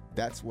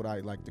 That's what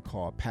I like to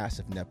call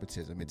passive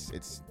nepotism.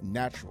 It's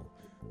natural.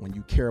 When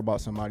you care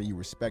about somebody, you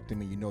respect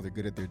them, and you know they're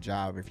good at their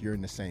job. If you're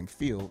in the same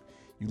field,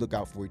 you look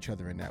out for each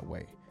other in that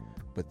way.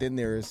 But then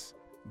there's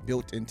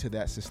built into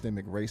that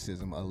systemic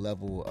racism a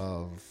level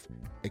of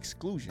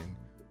exclusion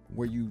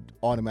where you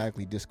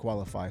automatically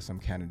disqualify some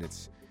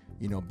candidates,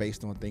 you know,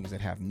 based on things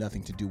that have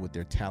nothing to do with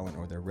their talent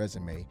or their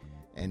resume,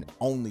 and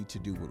only to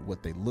do with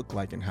what they look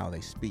like and how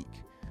they speak.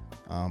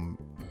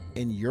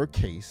 In your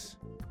case,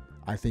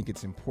 I think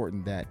it's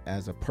important that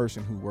as a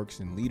person who works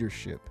in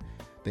leadership,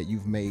 that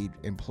you've made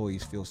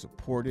employees feel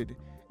supported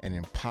and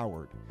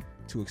empowered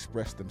to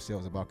express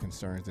themselves about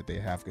concerns that they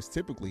have. Because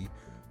typically,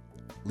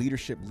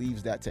 leadership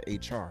leaves that to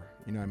HR.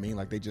 You know what I mean?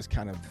 Like, they just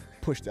kind of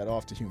push that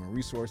off to human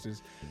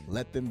resources,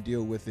 let them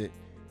deal with it,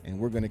 and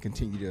we're going to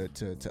continue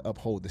to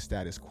uphold the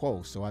status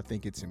quo. So I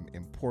think it's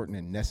important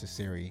and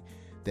necessary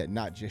that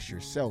not just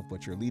yourself,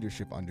 but your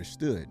leadership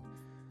understood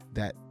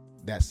that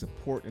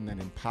support and that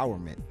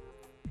empowerment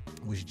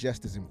was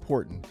just as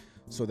important,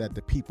 so that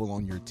the people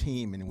on your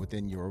team and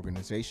within your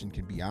organization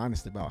can be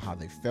honest about how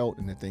they felt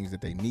and the things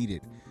that they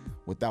needed,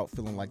 without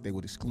feeling like they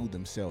would exclude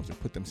themselves or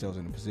put themselves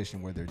in a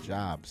position where their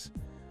jobs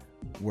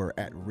were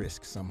at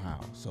risk somehow.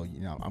 So,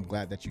 you know, I'm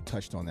glad that you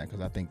touched on that,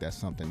 because I think that's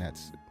something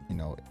that's, you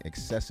know,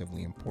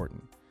 excessively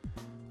important.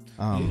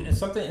 And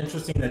something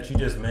interesting that you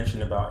just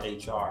mentioned about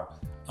HR.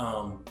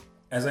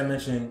 As I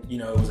mentioned, you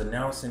know, it was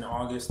announced in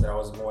August that I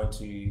was going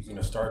to, you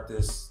know, start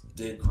this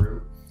DIG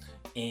group.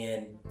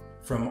 And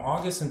from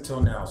August until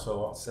now,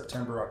 so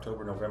September,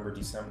 October, November,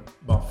 December,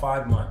 about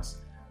 5 months,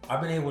 I've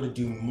been able to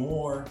do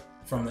more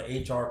from the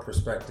HR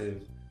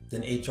perspective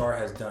than HR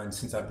has done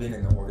since I've been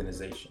in the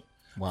organization.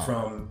 Wow.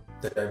 From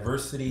the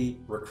diversity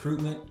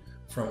recruitment,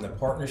 from the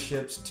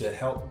partnerships to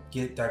help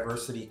get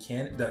diverse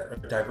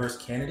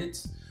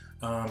candidates,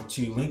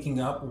 to linking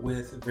up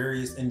with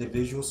various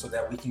individuals so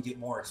that we can get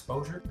more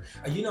exposure.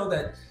 You know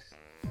that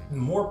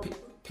more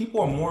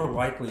people are more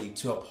likely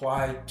to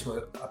apply to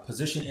a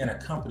position in a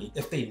company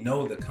if they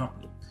know the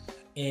company.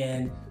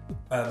 And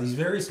these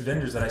various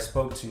vendors that I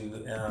spoke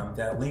to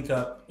that link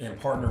up and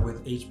partner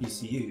with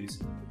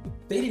HBCUs,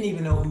 they didn't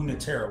even know who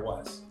Natera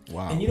was.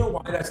 Wow. And you know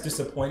why that's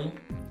disappointing?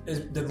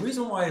 Is the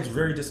reason why it's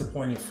very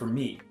disappointing for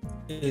me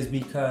is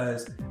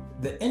because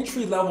the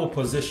entry-level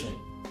position,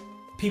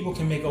 people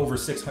can make over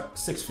six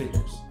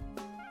figures,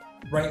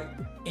 right?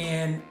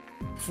 And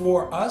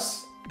for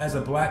us as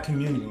a Black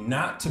community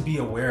not to be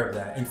aware of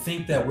that and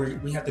think that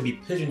we have to be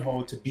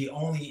pigeonholed to be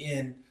only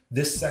in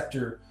this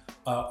sector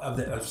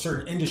of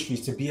certain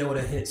industries to be able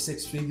to hit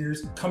six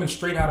figures coming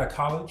straight out of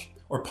college,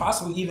 or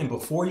possibly even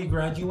before you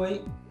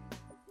graduate.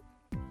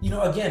 You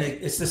know, again,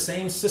 it's the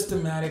same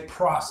systematic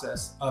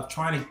process of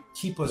trying to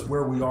keep us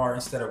where we are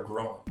instead of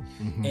growing.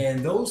 Mm-hmm.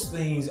 And those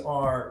things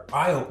are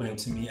eye-opening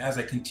to me as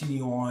I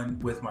continue on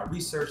with my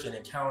research and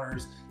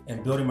encounters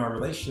and building my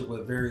relationship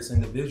with various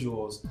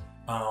individuals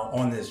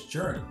on this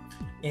journey.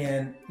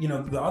 And, you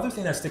know, the other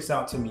thing that sticks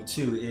out to me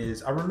too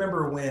is I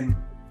remember when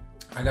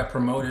I got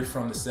promoted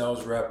from the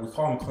sales rep, we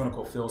call them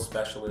clinical field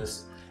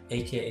specialists,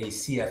 AKA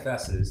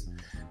CFSs.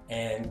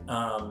 And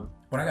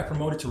when I got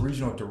promoted to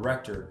regional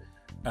director,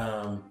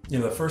 you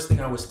know, the first thing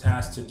I was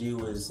tasked to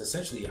do is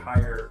essentially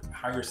hire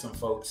some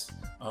folks,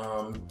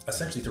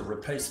 essentially to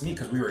replace me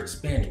because we were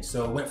expanding.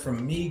 So it went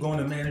from me going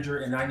to manager,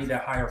 and I need to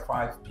hire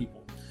 5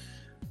 people.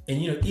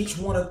 And you know, each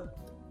one of,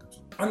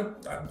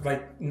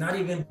 like, not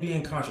even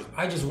being conscious,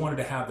 I just wanted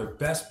to have the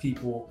best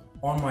people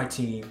on my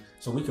team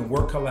so we can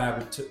work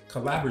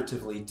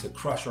collaboratively to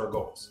crush our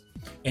goals.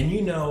 And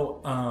you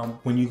know,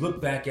 when you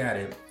look back at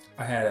it,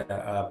 I had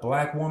a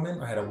Black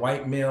woman, I had a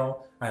white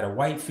male, I had a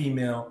white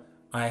female,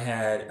 I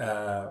had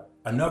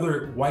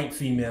another white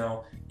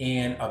female,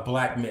 and a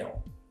Black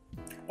male,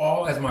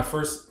 all as my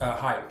first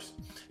hires.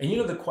 And you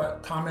know, the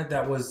comment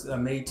that was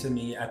made to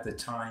me at the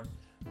time,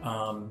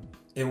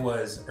 it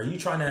was, "Are you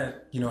trying to,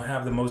 you know,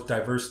 have the most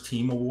diverse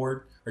team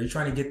award? Are you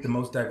trying to get the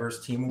most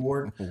diverse team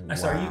award?" I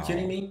said, "Are you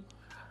kidding me?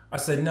 I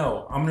said,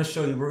 no, I'm going to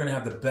show you we're going to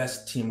have the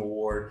best team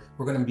award.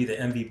 We're going to be the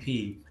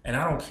MVP. And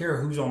I don't care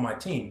who's on my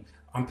team.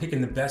 I'm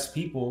picking the best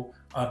people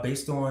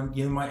based on,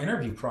 my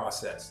interview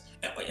process.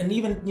 And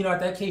even, at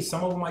that case,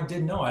 some of them I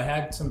did know. I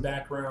had some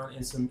background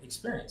and some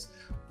experience.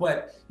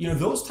 But,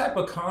 those type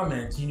of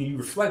comments, you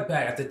reflect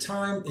back. At the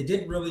time, it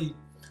didn't really,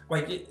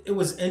 it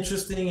was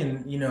interesting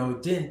and,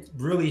 it didn't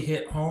really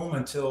hit home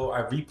until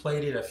I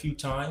replayed it a few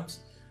times.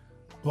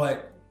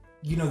 But,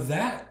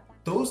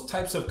 those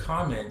types of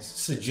comments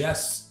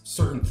suggest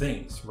certain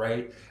things,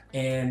 right?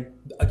 And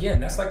again,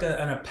 that's like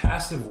in a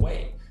passive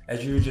way,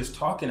 as you were just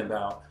talking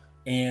about.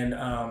 And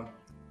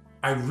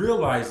I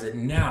realize that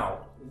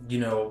now,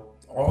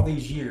 all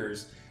these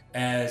years,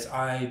 as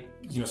I,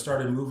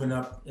 started moving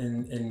up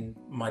in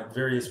my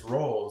various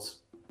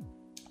roles,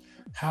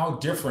 how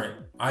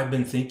different I've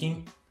been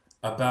thinking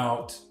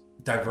about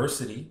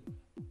diversity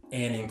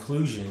and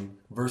inclusion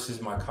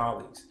versus my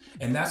colleagues.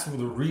 And that's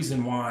the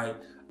reason why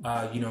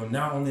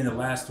not only in the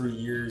last 3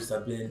 years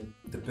I've been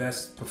the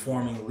best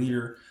performing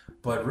leader,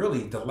 but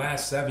really the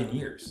last 7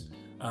 years.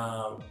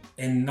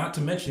 And not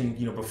to mention,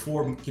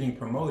 before getting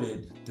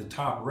promoted, the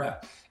top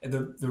rep. And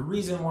the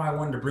reason why I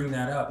wanted to bring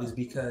that up is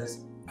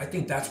because I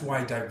think that's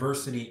why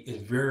diversity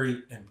is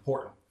very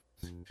important.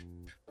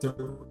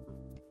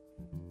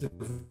 The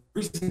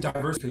reason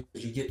diversity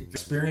is you get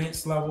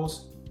experience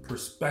levels,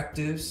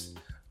 perspectives,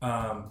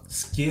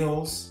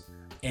 skills,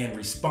 and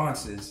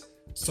responses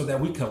so that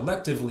we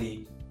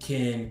collectively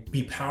can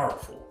be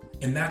powerful.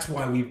 And that's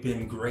why we've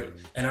been great.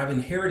 And I've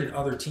inherited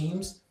other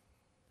teams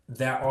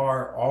that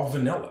are all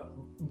vanilla.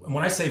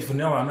 When I say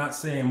vanilla, I'm not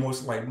saying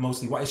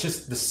mostly white. It's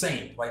just the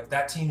same. Like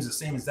that team's the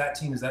same as that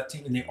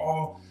team, and they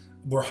all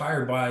were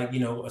hired by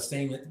a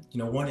same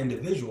one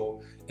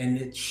individual, and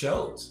it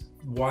shows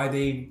why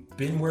they've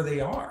been where they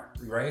are,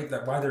 right?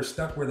 That why they're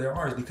stuck where they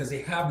are is because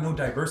they have no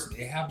diversity.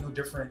 They have no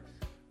different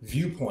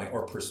viewpoint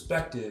or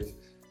perspective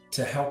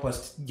to help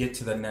us get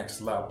to the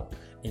next level.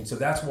 And so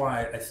that's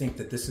why I think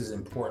that this is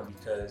important,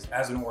 because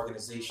as an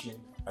organization,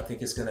 I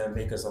think it's going to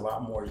make us a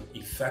lot more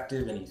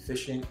effective and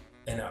efficient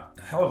and a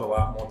hell of a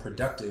lot more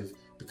productive,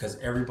 because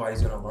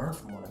everybody's going to learn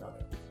from one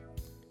another.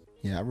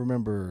 Yeah, I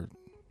remember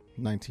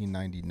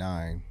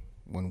 1999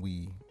 when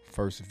we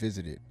first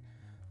visited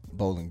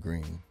Bowling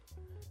Green,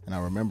 and I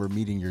remember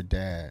meeting your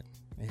dad,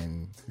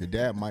 and your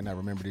dad might not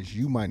remember this,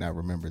 you might not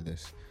remember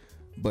this,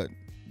 but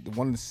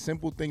one of the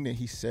simple thing that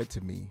he said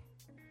to me,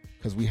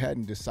 because we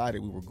hadn't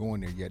decided we were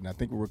going there yet, and I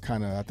think we were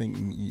I think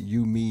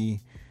you,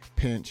 me,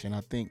 Pinch, and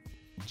I think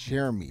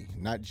Jeremy,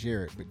 not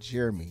Jared, but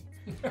Jeremy,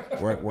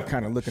 we're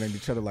kind of looking at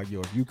each other like,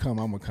 yo, if you come,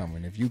 I'm gonna come,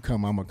 and if you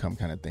come, I'm gonna come,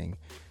 kind of thing.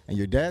 And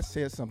your dad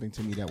said something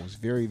to me that was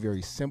very,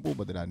 very simple,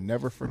 but that I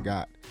never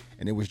forgot,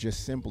 and it was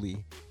just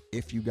simply,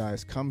 if you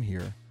guys come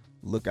here,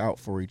 look out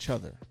for each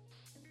other.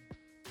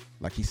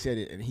 Like he said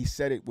it, and he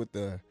said it with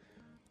the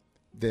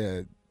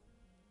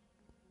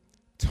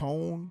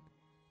tone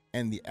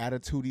and the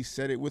attitude he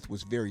said it with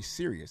was very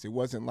serious. It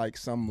wasn't like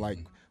some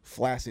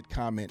flaccid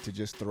comment to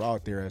just throw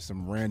out there as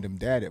some random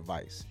dad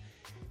advice.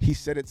 He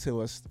said it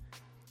to us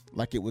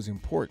like it was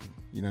important.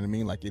 You know what I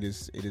mean? Like it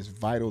is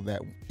vital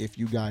that if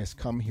you guys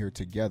come here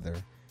together,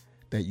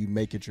 that you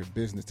make it your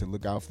business to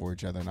look out for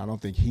each other. And I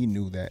don't think he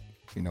knew that,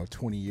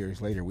 20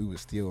 years later, we would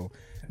still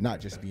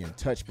not just be in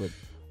touch, but,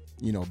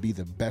 be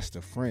the best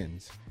of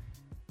friends.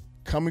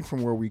 Coming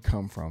from where we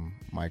come from,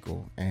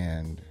 Michael,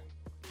 and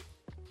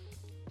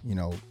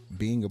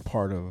being a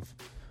part of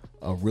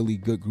a really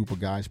good group of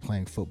guys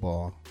playing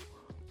football,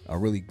 a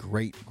really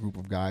great group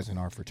of guys in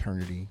our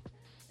fraternity,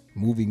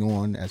 moving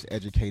on as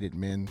educated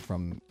men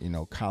from,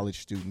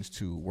 college students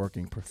to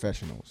working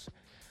professionals.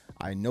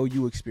 I know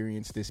you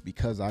experience this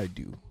because I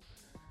do,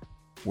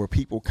 where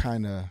people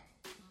kind of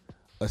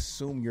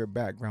assume your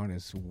background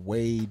is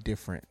way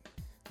different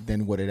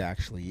than what it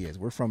actually is.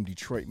 We're from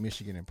Detroit,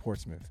 Michigan, and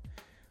Portsmouth.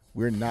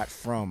 We're not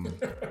from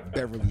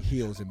Beverly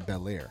Hills and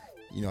Bel Air.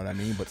 You know what I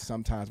mean? But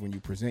sometimes when you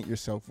present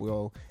yourself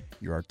well,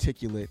 you're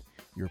articulate,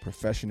 you're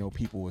professional,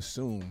 people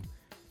assume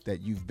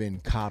that you've been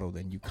coddled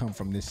and you come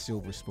from this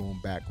silver spoon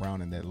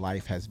background and that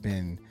life has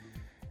been,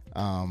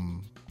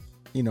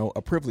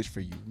 a privilege for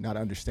you, not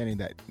understanding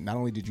that not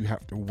only did you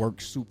have to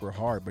work super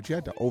hard, but you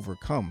had to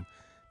overcome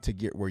to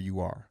get where you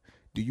are.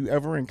 Do you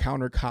ever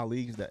encounter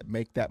colleagues that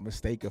make that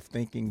mistake of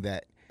thinking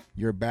that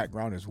your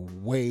background is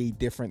way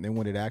different than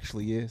what it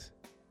actually is?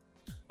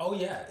 Oh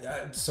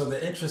yeah. So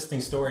the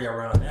interesting story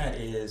around that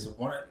is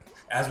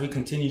as we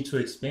continue to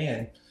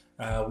expand,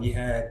 we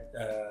had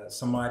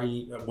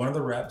one of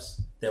the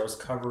reps that was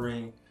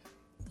covering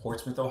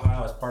Portsmouth,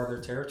 Ohio as part of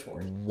their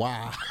territory.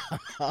 Wow.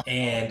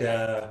 And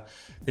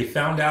they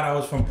found out I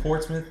was from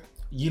Portsmouth.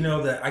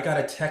 That I got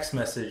a text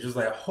message. It was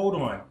like, hold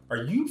on, are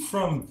you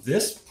from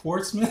this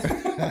Portsmouth?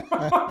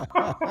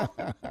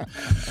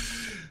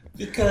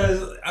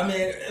 Because I mean,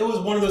 it was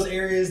one of those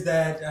areas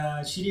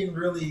that she didn't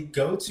really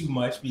go too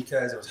much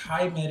because it was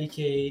high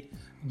Medicaid.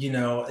 You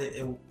know,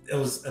 it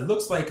was, it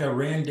looks like a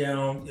ran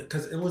down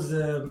because it was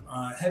a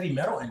heavy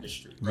metal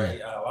industry, right?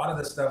 A lot of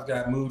the stuff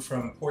got moved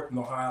from Portland,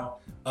 Ohio,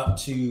 up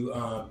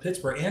to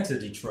Pittsburgh and to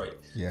Detroit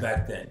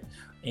back then.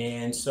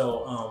 And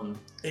so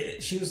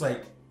she was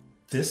like,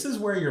 "This is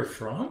where you're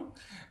from,"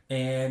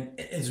 and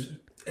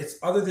it's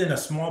other than a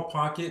small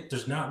pocket.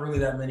 There's not really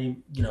that many,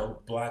 you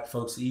know, black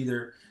folks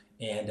either.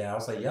 And I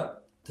was like,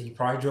 "Yep." He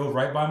probably drove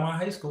right by my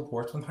high school.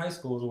 Portsmouth High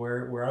School is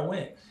where I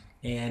went.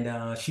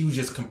 And she was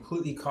just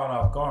completely caught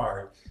off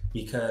guard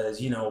because,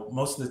 you know,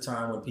 most of the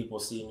time when people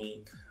see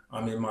me,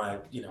 I'm in my,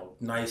 you know,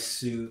 nice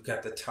suit,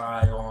 got the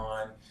tie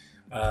on.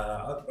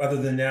 Other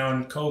than now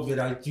in COVID,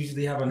 I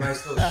usually have a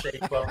nice little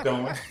shape up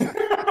going.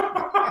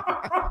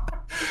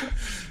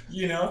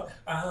 You know,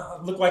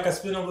 look like I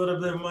spent a little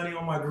bit of money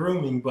on my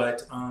grooming,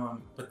 but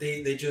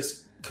they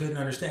just couldn't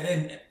understand.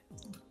 And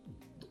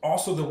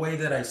also the way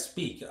that I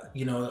speak,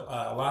 you know,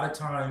 a lot of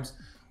times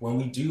when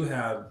we do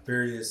have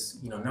various,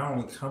 you know, not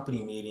only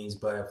company meetings,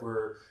 but if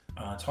we're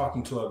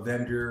talking to a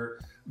vendor,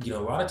 you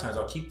know, a lot of times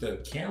I'll keep the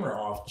camera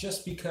off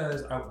just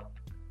because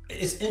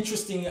it's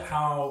interesting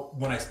how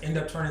when I end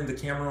up turning the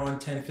camera on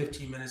 10,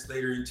 15 minutes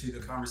later into the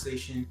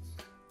conversation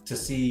to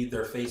see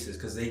their faces,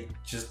 because they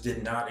just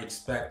did not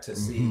expect to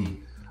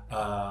see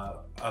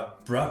a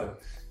brother,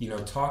 you know,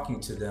 talking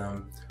to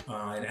them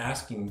and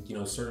asking, you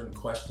know, certain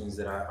questions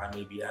that I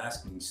may be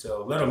asking.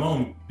 So let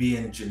alone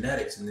being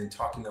genetics and then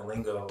talking the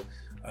lingo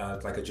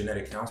like a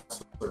genetic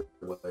counselor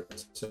would.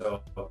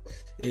 So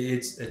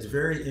it's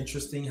very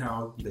interesting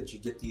how that you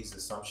get these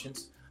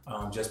assumptions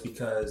just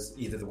because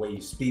either the way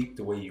you speak,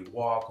 the way you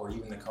walk, or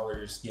even the color of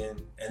your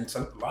skin, and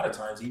a lot of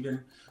times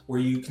even where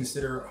you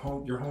consider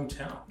your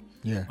hometown.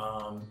 Yeah.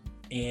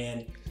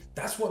 And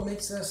that's what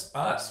makes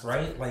us,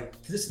 right?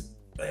 Like this,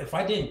 if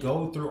I didn't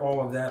go through all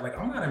of that, like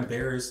I'm not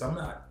embarrassed. I'm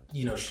not,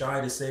 you know, shy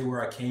to say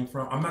where I came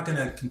from. I'm not going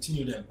to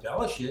continue to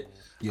embellish it.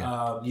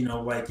 Yeah. You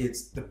know, like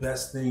it's the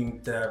best thing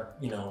that,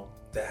 you know,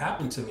 that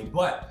happened to me,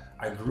 but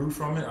I grew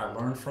from it. I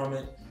learned from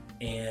it.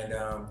 And,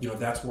 you know,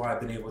 that's why I've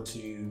been able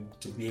to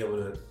be able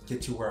to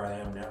get to where I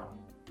am now.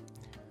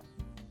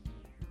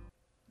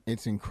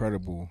 It's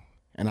incredible.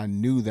 And I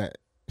knew that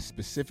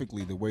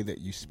specifically the way that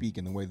you speak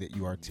and the way that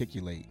you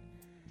articulate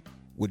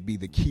would be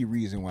the key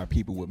reason why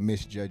people would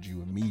misjudge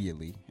you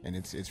immediately. And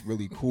it's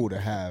really cool to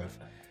have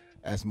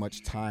as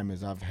much time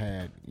as I've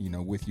had, you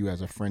know, with you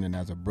as a friend and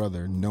as a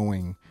brother,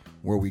 knowing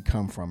where we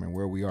come from and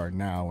where we are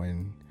now.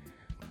 And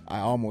I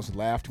almost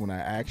laughed when I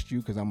asked you,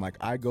 because I'm like,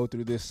 I go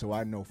through this, so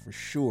I know for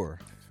sure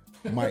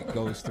Mike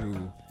goes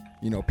through,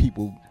 you know,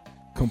 people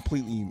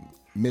completely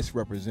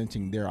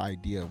misrepresenting their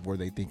idea of where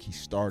they think he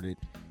started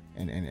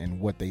and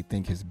what they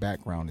think his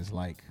background is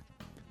like.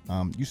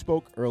 You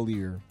spoke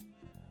earlier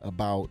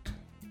about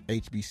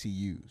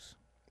HBCUs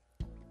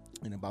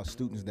and about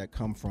students that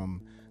come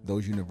from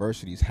those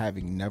universities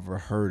having never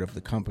heard of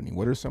the company.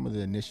 What are some of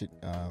the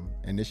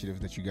initiatives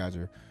that you guys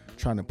are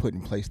trying to put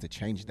in place to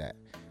change that?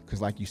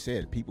 Because like you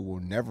said, people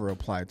will never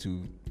apply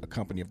to a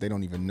company if they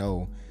don't even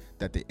know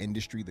that the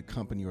industry, the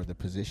company, or the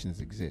positions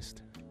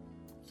exist.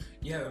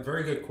 Yeah,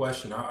 very good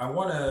question. I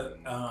want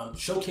to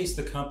showcase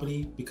the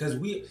company because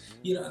we,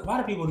 you know, a lot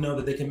of people know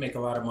that they can make a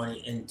lot of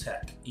money in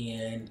tech,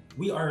 and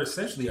we are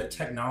essentially a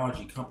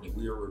technology company.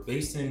 We're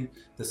based in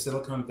the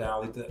Silicon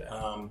Valley,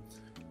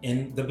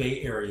 in the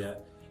Bay Area,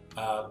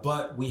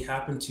 but we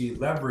happen to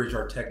leverage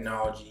our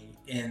technology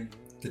in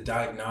the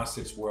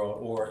diagnostics world,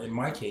 or in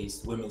my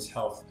case, women's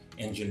health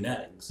and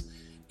genetics.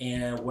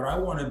 And what I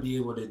want to be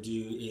able to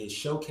do is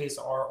showcase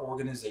our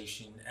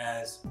organization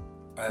as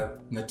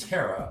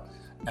Natera,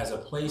 as a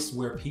place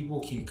where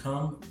people can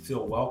come,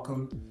 feel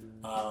welcome,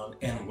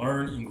 and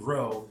learn and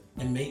grow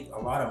and make a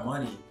lot of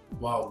money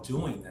while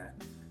doing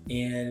that.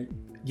 And,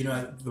 you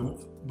know,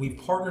 we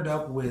partnered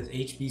up with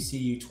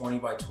HBCU 20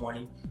 by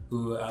 20,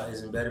 who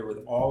is embedded with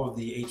all of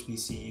the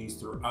HBCUs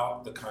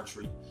throughout the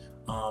country.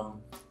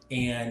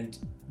 And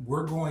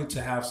we're going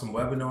to have some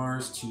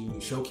webinars to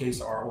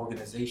showcase our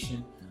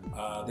organization.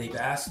 They've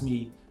asked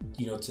me,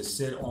 you know, to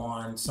sit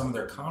on some of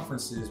their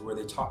conferences where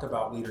they talk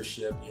about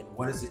leadership and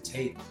what does it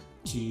take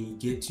to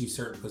get to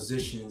certain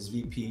positions,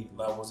 VP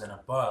levels and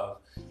above,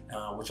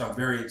 which I'm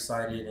very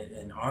excited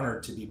and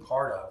honored to be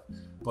part of.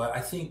 But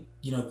I think,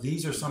 you know,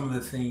 these are some of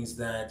the things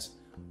that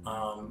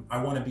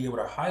I want to be able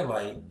to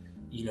highlight,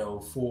 you know,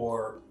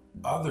 for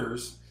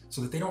others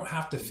so that they don't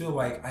have to feel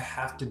like I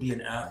have to be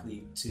an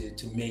athlete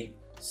to make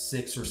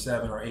 6 or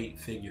 7 or 8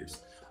 figures.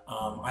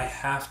 I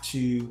have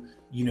to,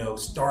 you know,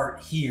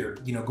 start here,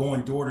 you know,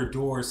 going door to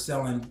door,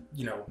 selling,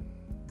 you know,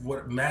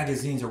 what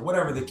magazines or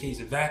whatever the case,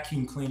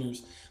 vacuum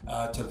cleaners,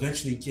 to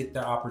eventually get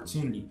the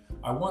opportunity.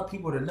 I want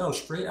people to know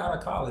straight out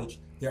of college,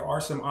 there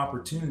are some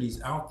opportunities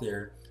out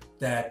there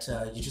that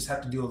you just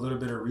have to do a little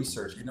bit of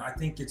research. And I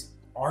think it's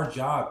our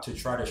job to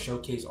try to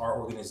showcase our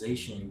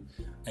organization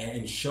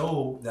and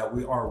show that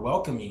we are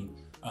welcoming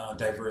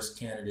diverse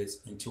candidates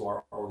into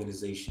our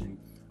organization.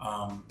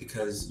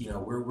 because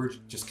we're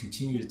just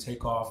continue to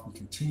take off. We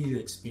continue to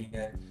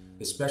expand,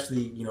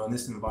 especially in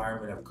this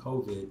environment of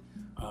COVID.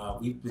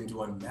 We've been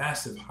doing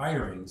massive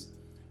hirings,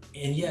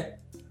 and yet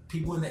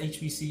people in the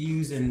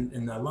HBCUs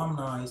and the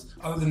alumni,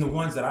 other than the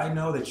ones that I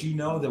know, that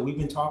that we've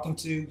been talking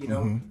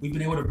to, we've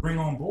been able to bring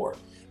on board.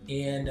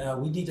 And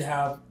we need to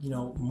have,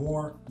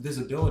 more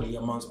visibility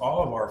amongst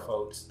all of our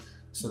folks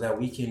so that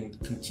we can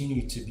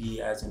continue to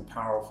be as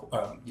powerful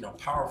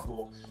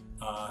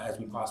as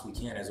we possibly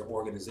can as an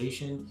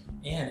organization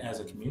and as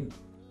a community.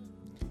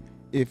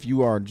 If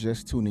you are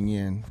just tuning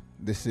in,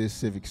 this is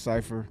Civic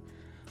Cypher.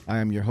 I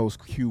am your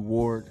host, Q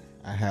Ward.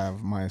 I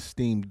have my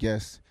esteemed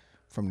guest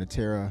from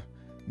Natera,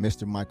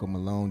 Mr. Michael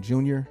Malone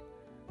Jr.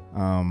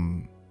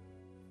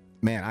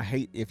 Man, I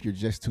hate if you're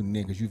just tuning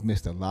in because you've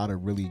missed a lot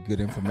of really good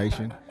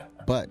information.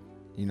 But,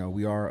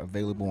 we are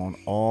available on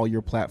all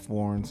your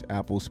platforms,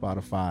 Apple,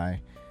 Spotify,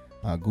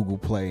 Google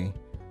Play,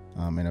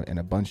 and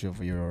a bunch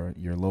of your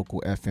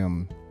local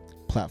FM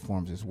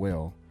platforms as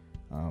well.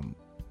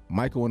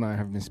 Michael and I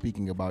have been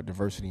speaking about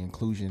diversity and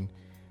inclusion,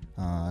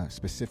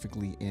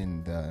 specifically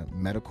in the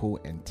medical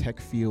and tech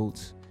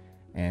fields,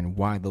 and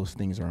why those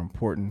things are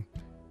important.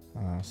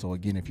 So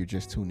again, if you're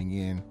just tuning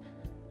in,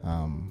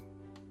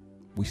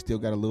 we still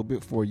got a little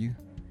bit for you.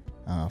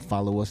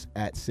 Follow us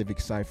at Civic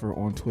Cypher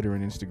on Twitter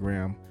and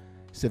Instagram,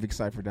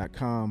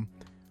 civiccypher.com.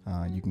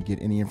 You can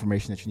get any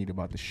information that you need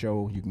about the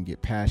show. You can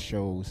get past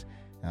shows.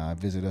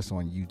 Visit us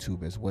on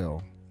YouTube as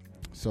well.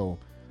 So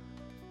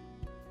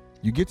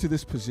you get to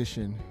this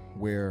position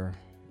where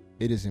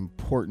it is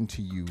important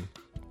to you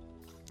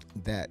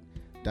that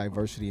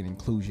diversity and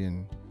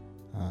inclusion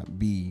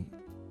be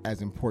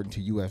as important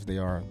to you as they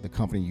are the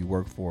company you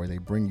work for. They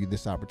bring you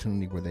this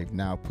opportunity where they've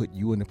now put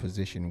you in a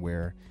position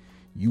where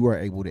you are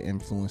able to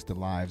influence the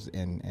lives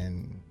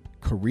and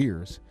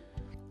careers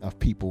of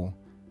people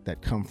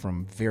that come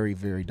from very,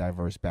 very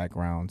diverse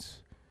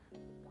backgrounds.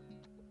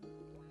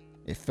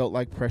 It felt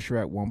like pressure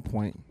at one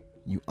point.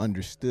 You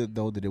understood,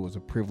 though, that it was a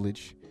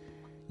privilege.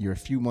 You're a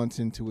few months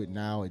into it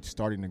now. It's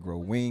starting to grow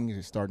wings.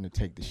 It's starting to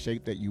take the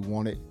shape that you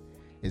wanted.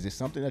 Is it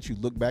something that you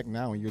look back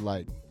now and you're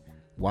like,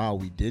 wow,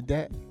 we did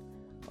that?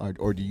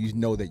 Or do you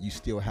know that you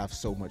still have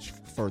so much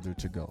further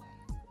to go?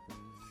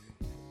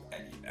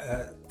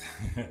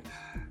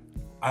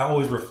 I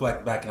always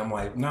reflect back and I'm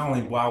like, not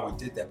only wow, we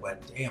did that,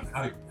 but damn,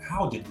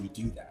 how did we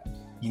do that?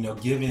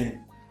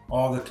 Given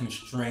all the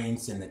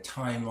constraints and the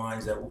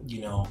timelines that,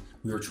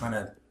 we were trying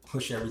to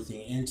push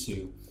everything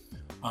into.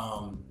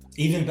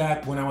 Even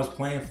back when I was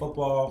playing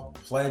football,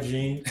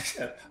 pledging,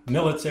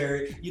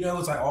 military, it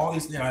was like all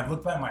these things. I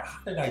look back, I'm like, how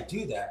did I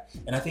do that?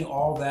 And I think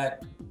all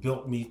that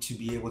built me to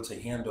be able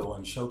to handle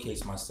and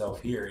showcase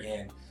myself here.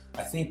 And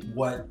I think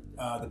what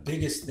the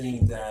biggest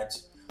thing that,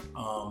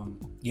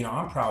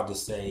 I'm proud to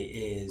say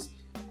is,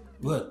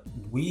 look,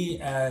 we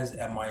as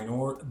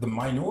the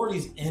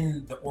minorities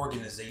in the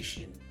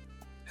organization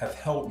have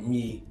helped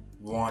me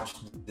launch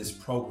this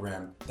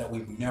program that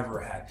we've never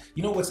had.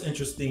 What's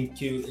interesting,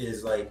 Q,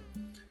 is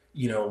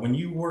when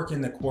you work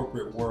in the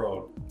corporate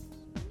world,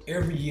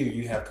 every year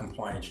you have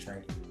compliance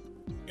training.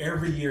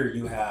 Every year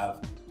you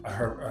have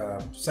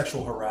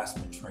sexual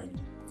harassment training.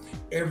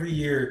 Every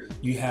year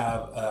you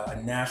have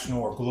a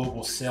national or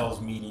global sales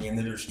meeting and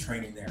then there's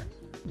training there.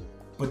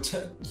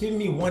 But give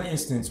me one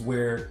instance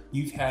where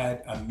you've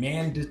had a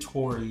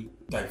mandatory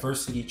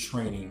diversity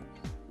training,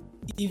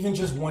 even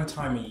just one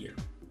time a year.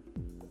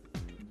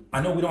 I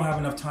know we don't have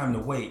enough time to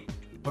wait,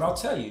 but I'll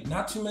tell you,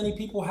 not too many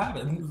people have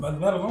it,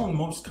 let alone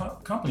most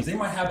companies. They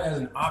might have it as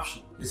an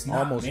option. It's not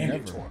almost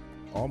mandatory. Never.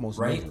 Almost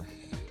right? never.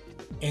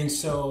 And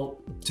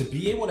so to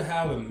be able to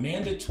have a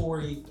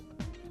mandatory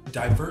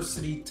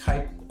diversity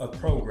type of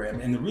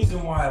program, and the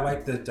reason why I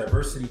like the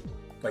diversity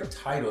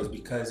titles,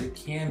 because we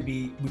can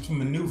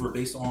maneuver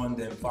based on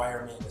the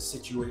environment, the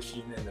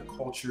situation, and the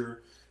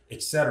culture,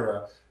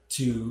 etc.,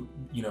 to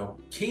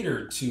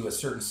cater to a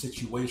certain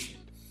situation.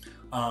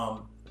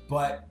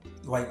 But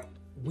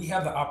we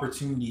have the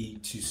opportunity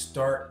to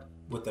start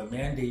with a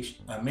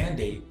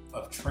mandate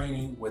of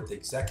training with the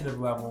executive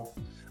level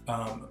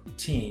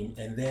team,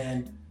 and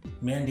then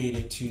mandate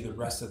it to the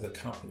rest of the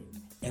company.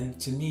 And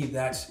to me,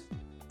 that's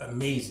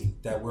amazing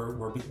that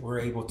we're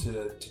able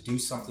to do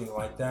something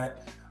like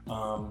that,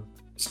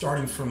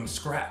 starting from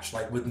scratch,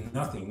 with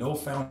nothing, no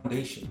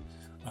foundation.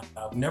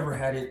 I've never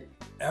had it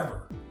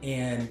ever.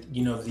 And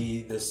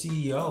the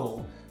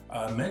CEO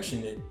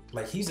mentioned it,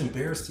 he's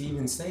embarrassed to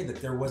even say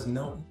that there was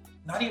not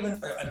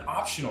even an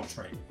optional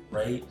training,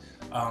 right?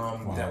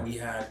 Wow. That we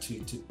had to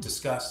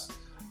discuss,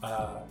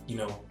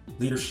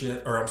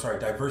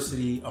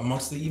 diversity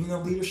amongst even the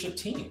leadership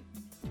team,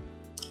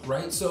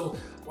 right? So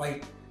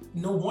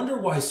no wonder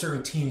why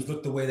certain teams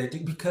look the way they do,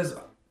 because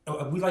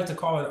we like to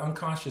call it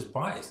unconscious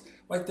bias.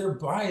 They're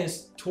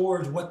biased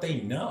towards what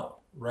they know,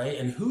 right?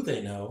 And who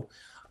they know,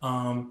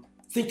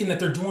 thinking that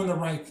they're doing the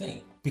right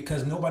thing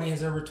because nobody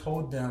has ever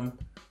told them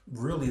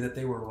really that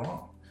they were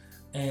wrong.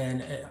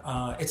 And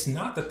it's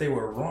not that they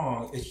were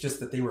wrong, it's just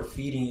that they were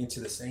feeding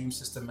into the same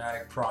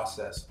systematic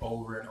process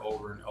over and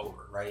over and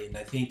over, right? And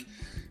I think,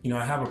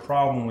 I have a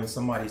problem when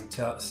somebody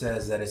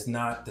says that it's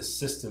not the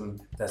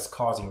system that's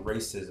causing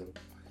racism.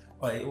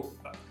 Like,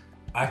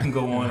 I can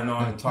go on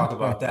and talk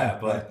about that,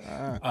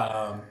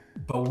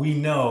 but we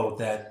know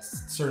that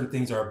certain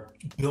things are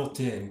built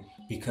in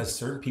because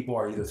certain people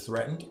are either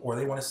threatened or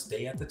they want to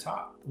stay at the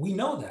top. We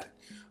know that.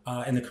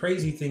 And the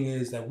crazy thing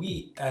is that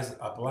we, as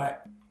a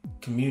Black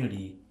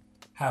community,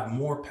 have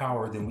more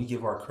power than we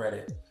give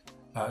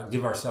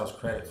ourselves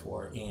credit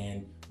for.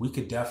 And we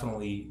could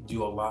definitely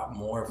do a lot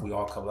more if we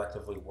all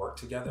collectively work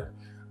together.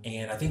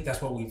 And I think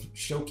that's what we've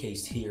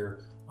showcased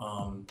here,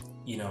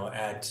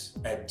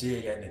 at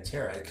DIG, at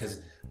Natera,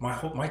 because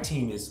my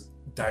team is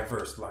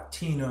diverse: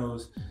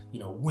 Latinos,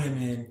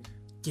 women,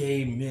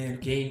 gay men,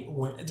 gay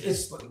women.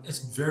 It's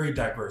very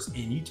diverse.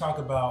 And you talk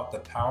about the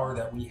power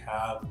that we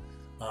have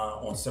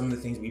on some of the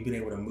things we've been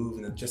able to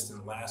move in just in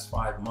the last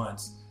 5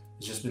 months.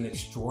 It's just been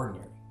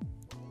extraordinary.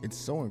 It's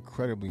so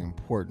incredibly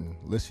important,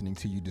 listening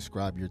to you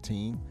describe your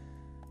team,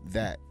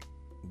 that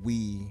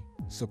we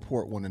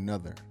support one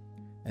another.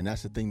 And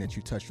that's the thing that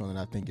you touched on, and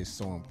I think is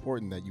so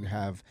important, that you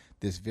have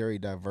this very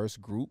diverse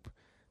group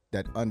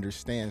that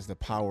understands the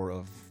power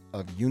of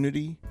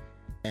unity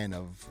and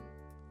of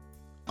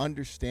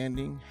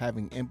understanding,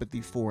 having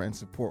empathy for and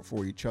support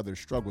for each other's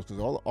struggles, because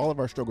all of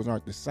our struggles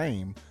aren't the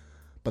same,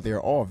 but they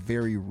are all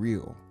very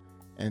real.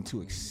 And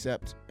to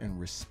accept and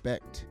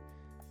respect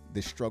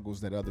the struggles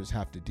that others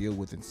have to deal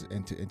with,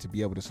 and to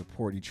be able to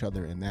support each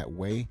other in that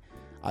way,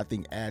 I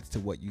think adds to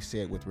what you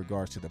said with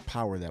regards to the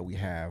power that we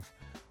have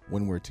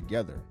when we're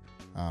together.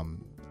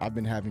 I've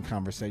been having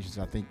conversations,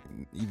 I think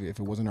even if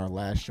it wasn't our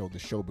last show, the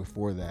show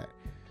before that,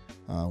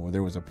 where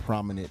there was a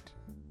prominent,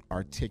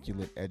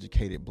 articulate,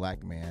 educated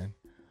Black man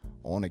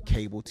on a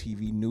cable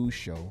TV news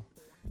show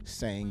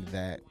saying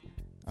that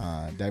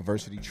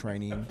diversity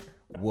training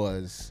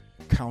was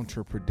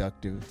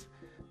counterproductive,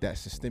 that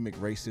systemic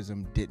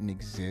racism didn't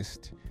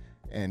exist.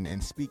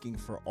 And speaking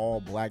for all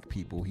Black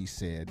people, he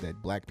said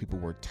that Black people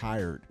were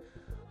tired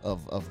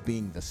of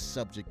being the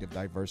subject of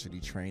diversity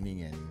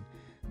training and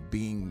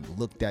being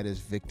looked at as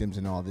victims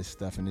and all this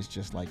stuff. And it's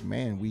just like,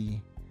 man,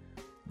 we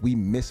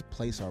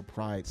misplace our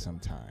pride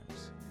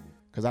sometimes.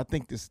 Because I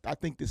think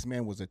this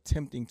man was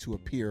attempting to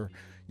appear,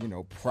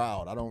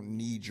 proud. I don't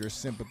need your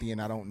sympathy, and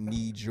I don't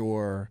need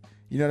your,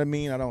 you know what I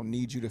mean? I don't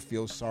need you to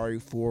feel sorry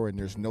for, and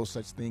there's no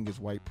such thing as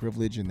white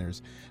privilege, and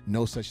there's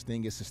no such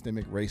thing as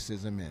systemic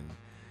racism, and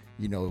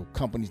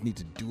companies need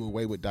to do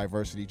away with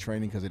diversity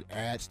training because it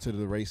adds to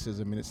the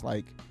racism. And it's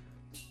like,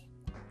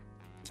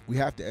 we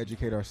have to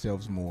educate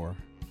ourselves more.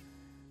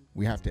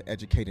 We have to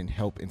educate and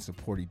help and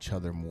support each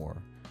other more.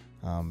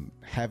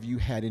 Have you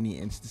had any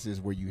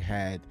instances where you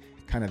had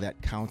kind of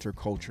that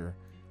counterculture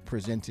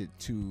presented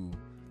to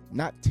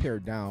not tear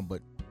down,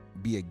 but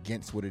be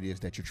against what it is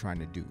that you're trying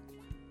to do?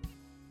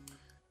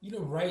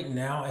 Right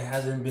now it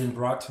hasn't been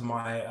brought to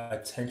my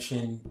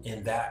attention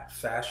in that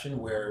fashion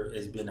where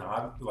it's been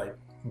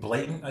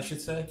blatant, I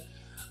should say.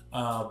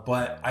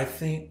 But I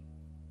think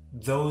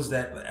those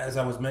that, as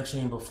I was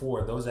mentioning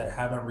before, those that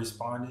haven't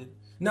responded,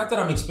 not that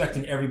I'm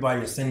expecting everybody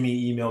to send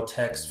me email,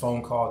 text,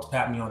 phone call to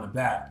pat me on the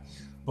back,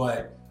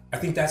 but I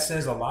think that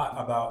says a lot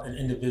about an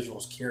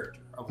individual's character,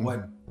 of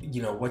what,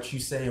 what you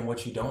say and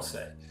what you don't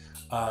say.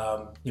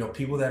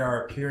 People that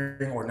are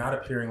appearing or not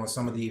appearing on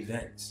some of the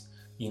events,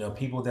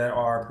 people that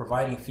are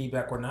providing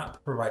feedback or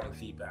not providing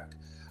feedback.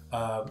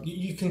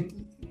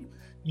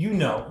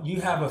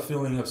 You have a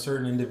feeling of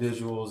certain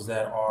individuals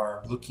that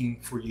are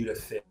looking for you to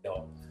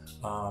fail,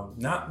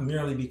 not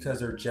merely because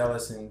they're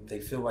jealous and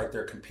they feel like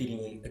they're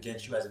competing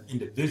against you as an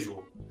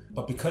individual,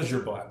 but because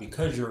you're Black,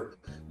 because you're,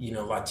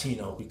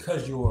 Latino,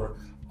 because you're,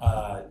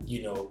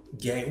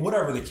 gay,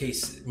 whatever the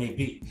case may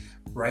be,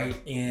 right?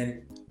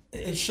 And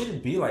it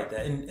shouldn't be like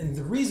that. And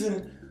the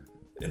reason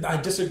I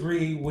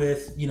disagree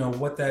with,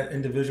 what that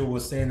individual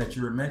was saying that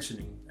you were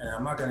mentioning, and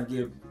I'm not going to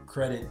give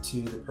credit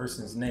to the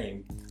person's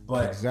name,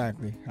 but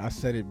exactly, I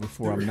said it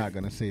before, I'm not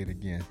going to say it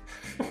again.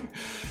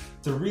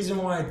 The reason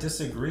why I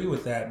disagree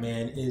with that,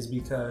 man, is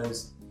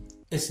because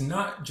it's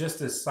not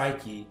just a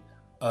psyche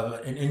of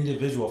an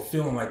individual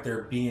feeling like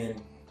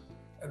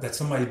that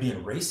somebody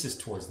being racist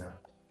towards them.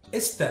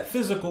 It's that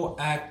physical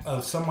act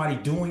of somebody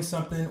doing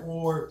something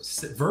or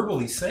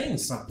verbally saying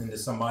something to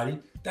somebody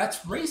that's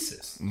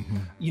racist.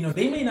 Mm-hmm.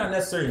 They may not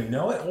necessarily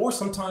know it, or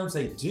sometimes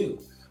they do,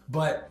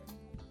 but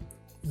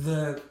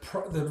the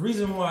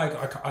reason why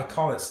I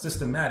call it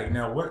systematic.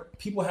 Now, what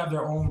people have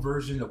their own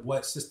version of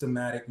what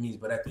systematic means,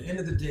 but at the end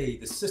of the day,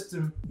 the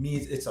system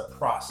means it's a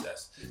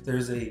process.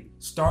 There's a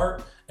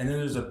start and then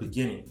there's a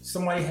beginning.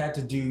 Somebody had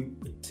to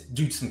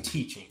do some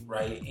teaching,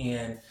 right?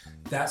 And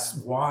that's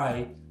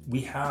why we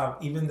have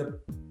even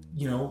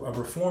a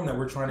reform that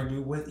we're trying to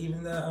do with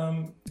even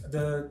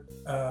the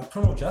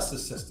criminal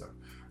justice system,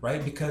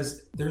 right?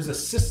 Because there's a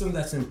system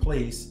that's in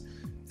place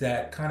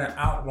that kind of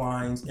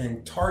outlines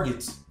and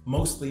targets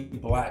mostly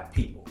Black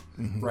people,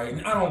 mm-hmm. right?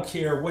 And I don't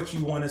care what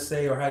you want to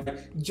say or how,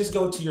 just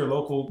go to your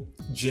local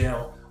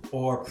jail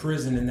or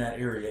prison in that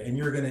area, and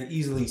you're going to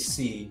easily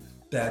see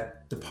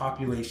that the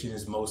population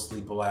is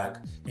mostly Black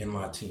and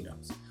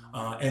Latinos.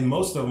 And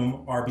most of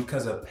them are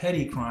because of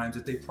petty crimes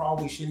that they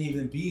probably shouldn't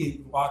even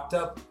be locked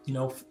up,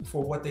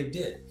 for what they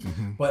did.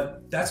 Mm-hmm.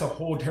 But that's a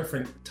whole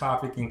different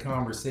topic and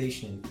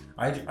conversation.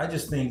 I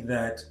just think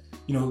that,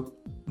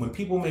 when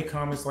people make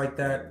comments like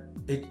that,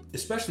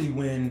 especially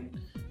when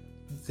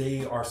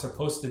they are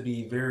supposed to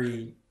be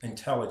very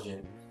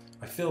intelligent,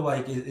 I feel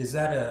like, is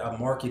that a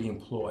marketing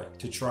ploy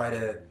to try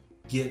to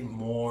get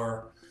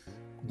more,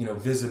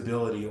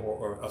 visibility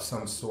or of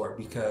some sort?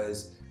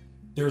 Because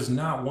there's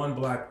not one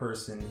Black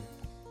person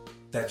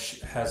that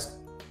has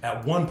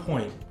at one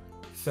point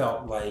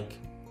felt like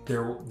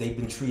they've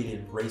been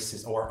treated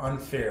racist or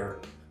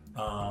unfair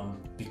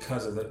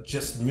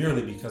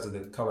merely because of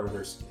the color of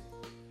their skin.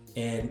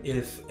 And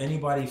if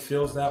anybody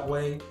feels that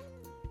way,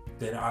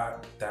 then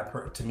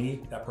to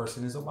me, that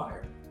person is a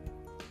liar.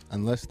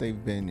 Unless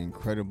they've been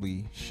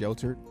incredibly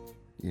sheltered,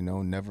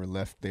 never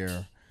left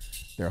their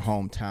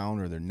hometown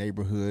or their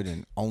neighborhood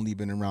and only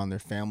been around their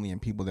family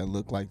and people that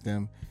look like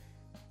them,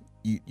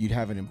 you'd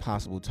have an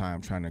impossible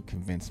time trying to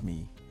convince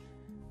me,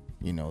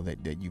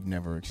 that you've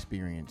never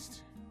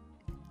experienced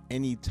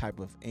any type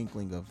of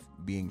inkling of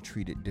being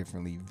treated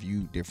differently,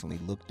 viewed differently,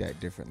 looked at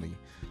differently.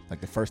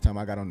 Like the first time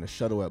I got on the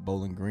shuttle at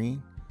Bowling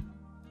Green,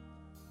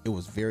 it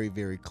was very,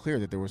 very clear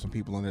that there were some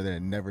people on there that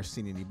had never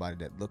seen anybody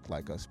that looked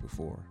like us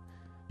before.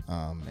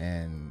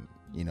 And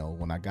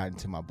when I got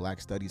into my Black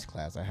Studies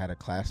class, I had a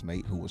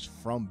classmate who was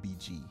from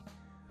BG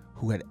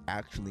who had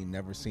actually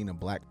never seen a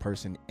Black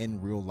person in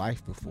real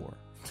life before.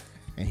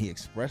 And he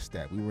expressed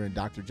that. We were in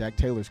Dr. Jack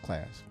Taylor's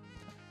class,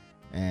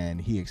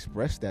 and he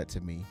expressed that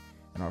to me.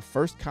 And our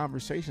first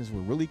conversations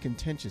were really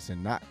contentious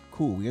and not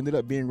cool. We ended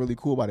up being really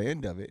cool by the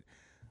end of it,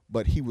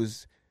 but he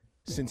was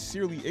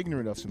sincerely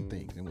ignorant of some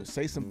things and would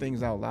say some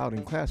things out loud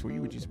in class where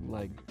you would just be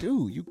like,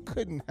 dude, you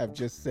couldn't have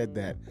just said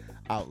that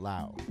out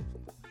loud.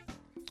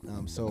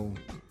 So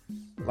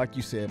like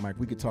you said, Mike,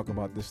 we could talk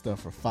about this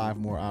stuff for 5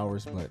 more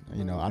hours, but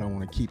I don't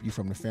want to keep you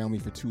from the family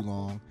for too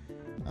long.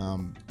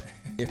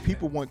 If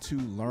people want to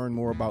learn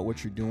more about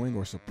what you're doing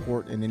or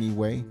support in any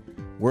way,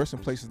 where are some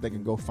places they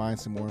can go find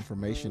some more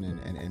information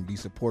and be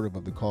supportive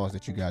of the cause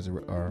that you guys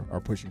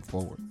are pushing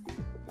forward?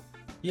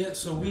 Yeah,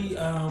 so we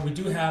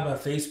do have a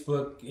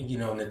Facebook,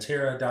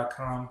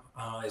 Natera.com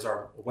is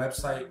our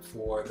website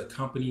for the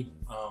company.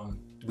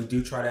 We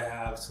do try to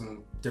have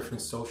some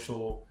different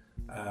social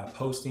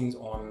postings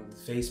on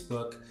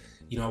Facebook.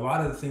 A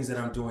lot of the things that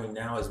I'm doing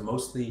now is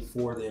mostly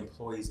for the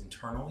employees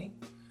internally.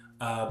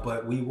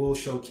 But we will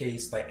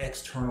showcase like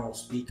external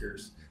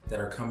speakers that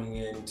are coming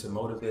in to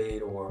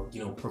motivate or,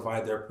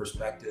 provide their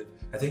perspective.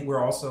 I think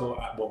we're also,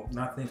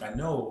 I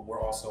know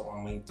we're also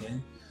on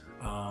LinkedIn.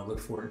 Look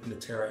for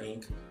Natera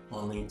Inc.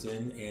 on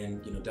LinkedIn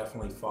and,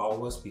 definitely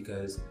follow us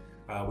because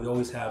we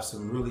always have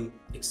some really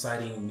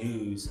exciting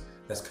news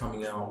that's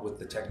coming out with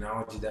the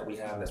technology that we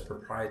have that's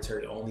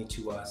proprietary only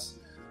to us.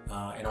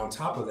 And on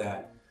top of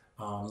that,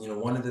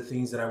 one of the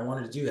things that I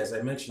wanted to do, as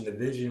I mentioned, the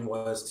vision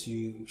was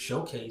to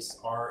showcase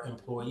our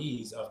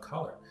employees of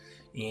color.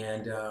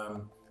 And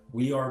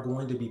we are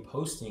going to be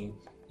posting,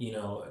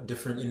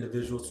 different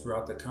individuals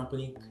throughout the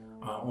company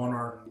on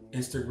our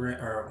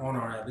Instagram or on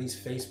our at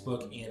least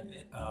Facebook and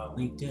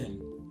LinkedIn.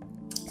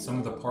 Some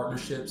of the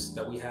partnerships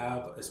that we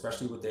have,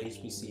 especially with the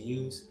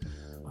HBCUs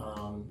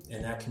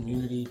and that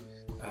community,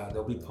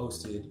 they'll be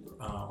posted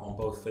on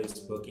both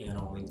Facebook and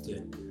on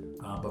LinkedIn.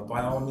 But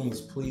by all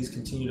means, please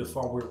continue to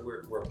follow.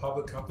 We're a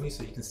public company,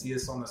 so you can see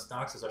us on the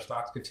stocks as our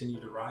stocks continue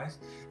to rise.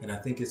 And I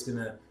think it's going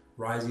to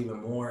rise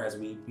even more as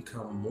we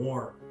become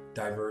more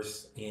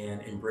diverse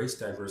and embrace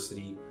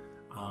diversity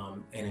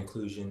and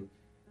inclusion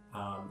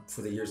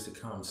for the years to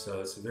come.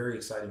 So it's a very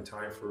exciting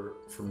time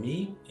for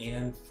me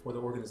and for the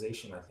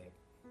organization, I think.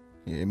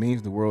 Yeah, it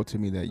means the world to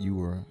me that you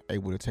were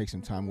able to take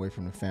some time away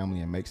from the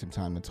family and make some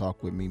time to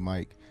talk with me,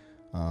 Mike.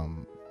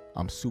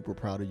 I'm super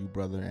proud of you,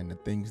 brother, and the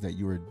things that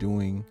you are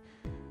doing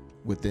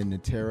within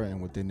Natera and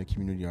within the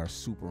community are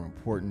super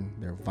important.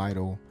 They're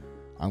vital.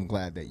 I'm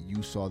glad that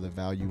you saw the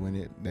value in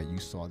it, that you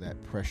saw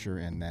that pressure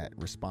and that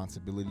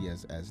responsibility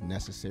as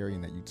necessary,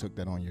 and that you took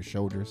that on your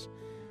shoulders.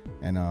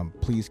 And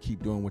please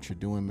keep doing what you're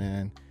doing,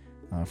 man.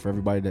 For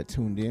everybody that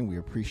tuned in, we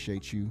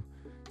appreciate you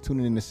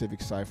tuning in to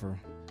Civic Cypher.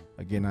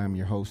 Again, I'm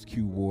your host,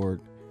 Q Ward.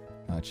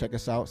 Check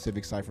us out,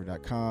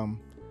 civiccypher.com,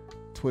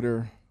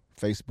 Twitter,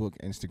 Facebook,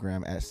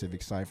 Instagram at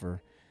Civic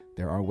Cypher.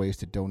 There are ways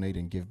to donate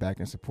and give back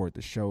and support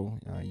the show.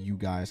 You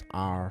guys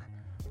are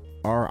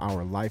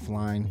our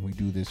lifeline. We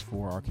do this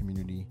for our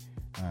community.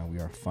 We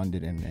are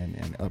funded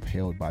and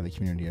upheld by the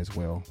community as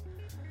well.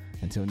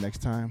 Until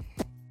next time,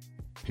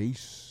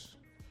 peace.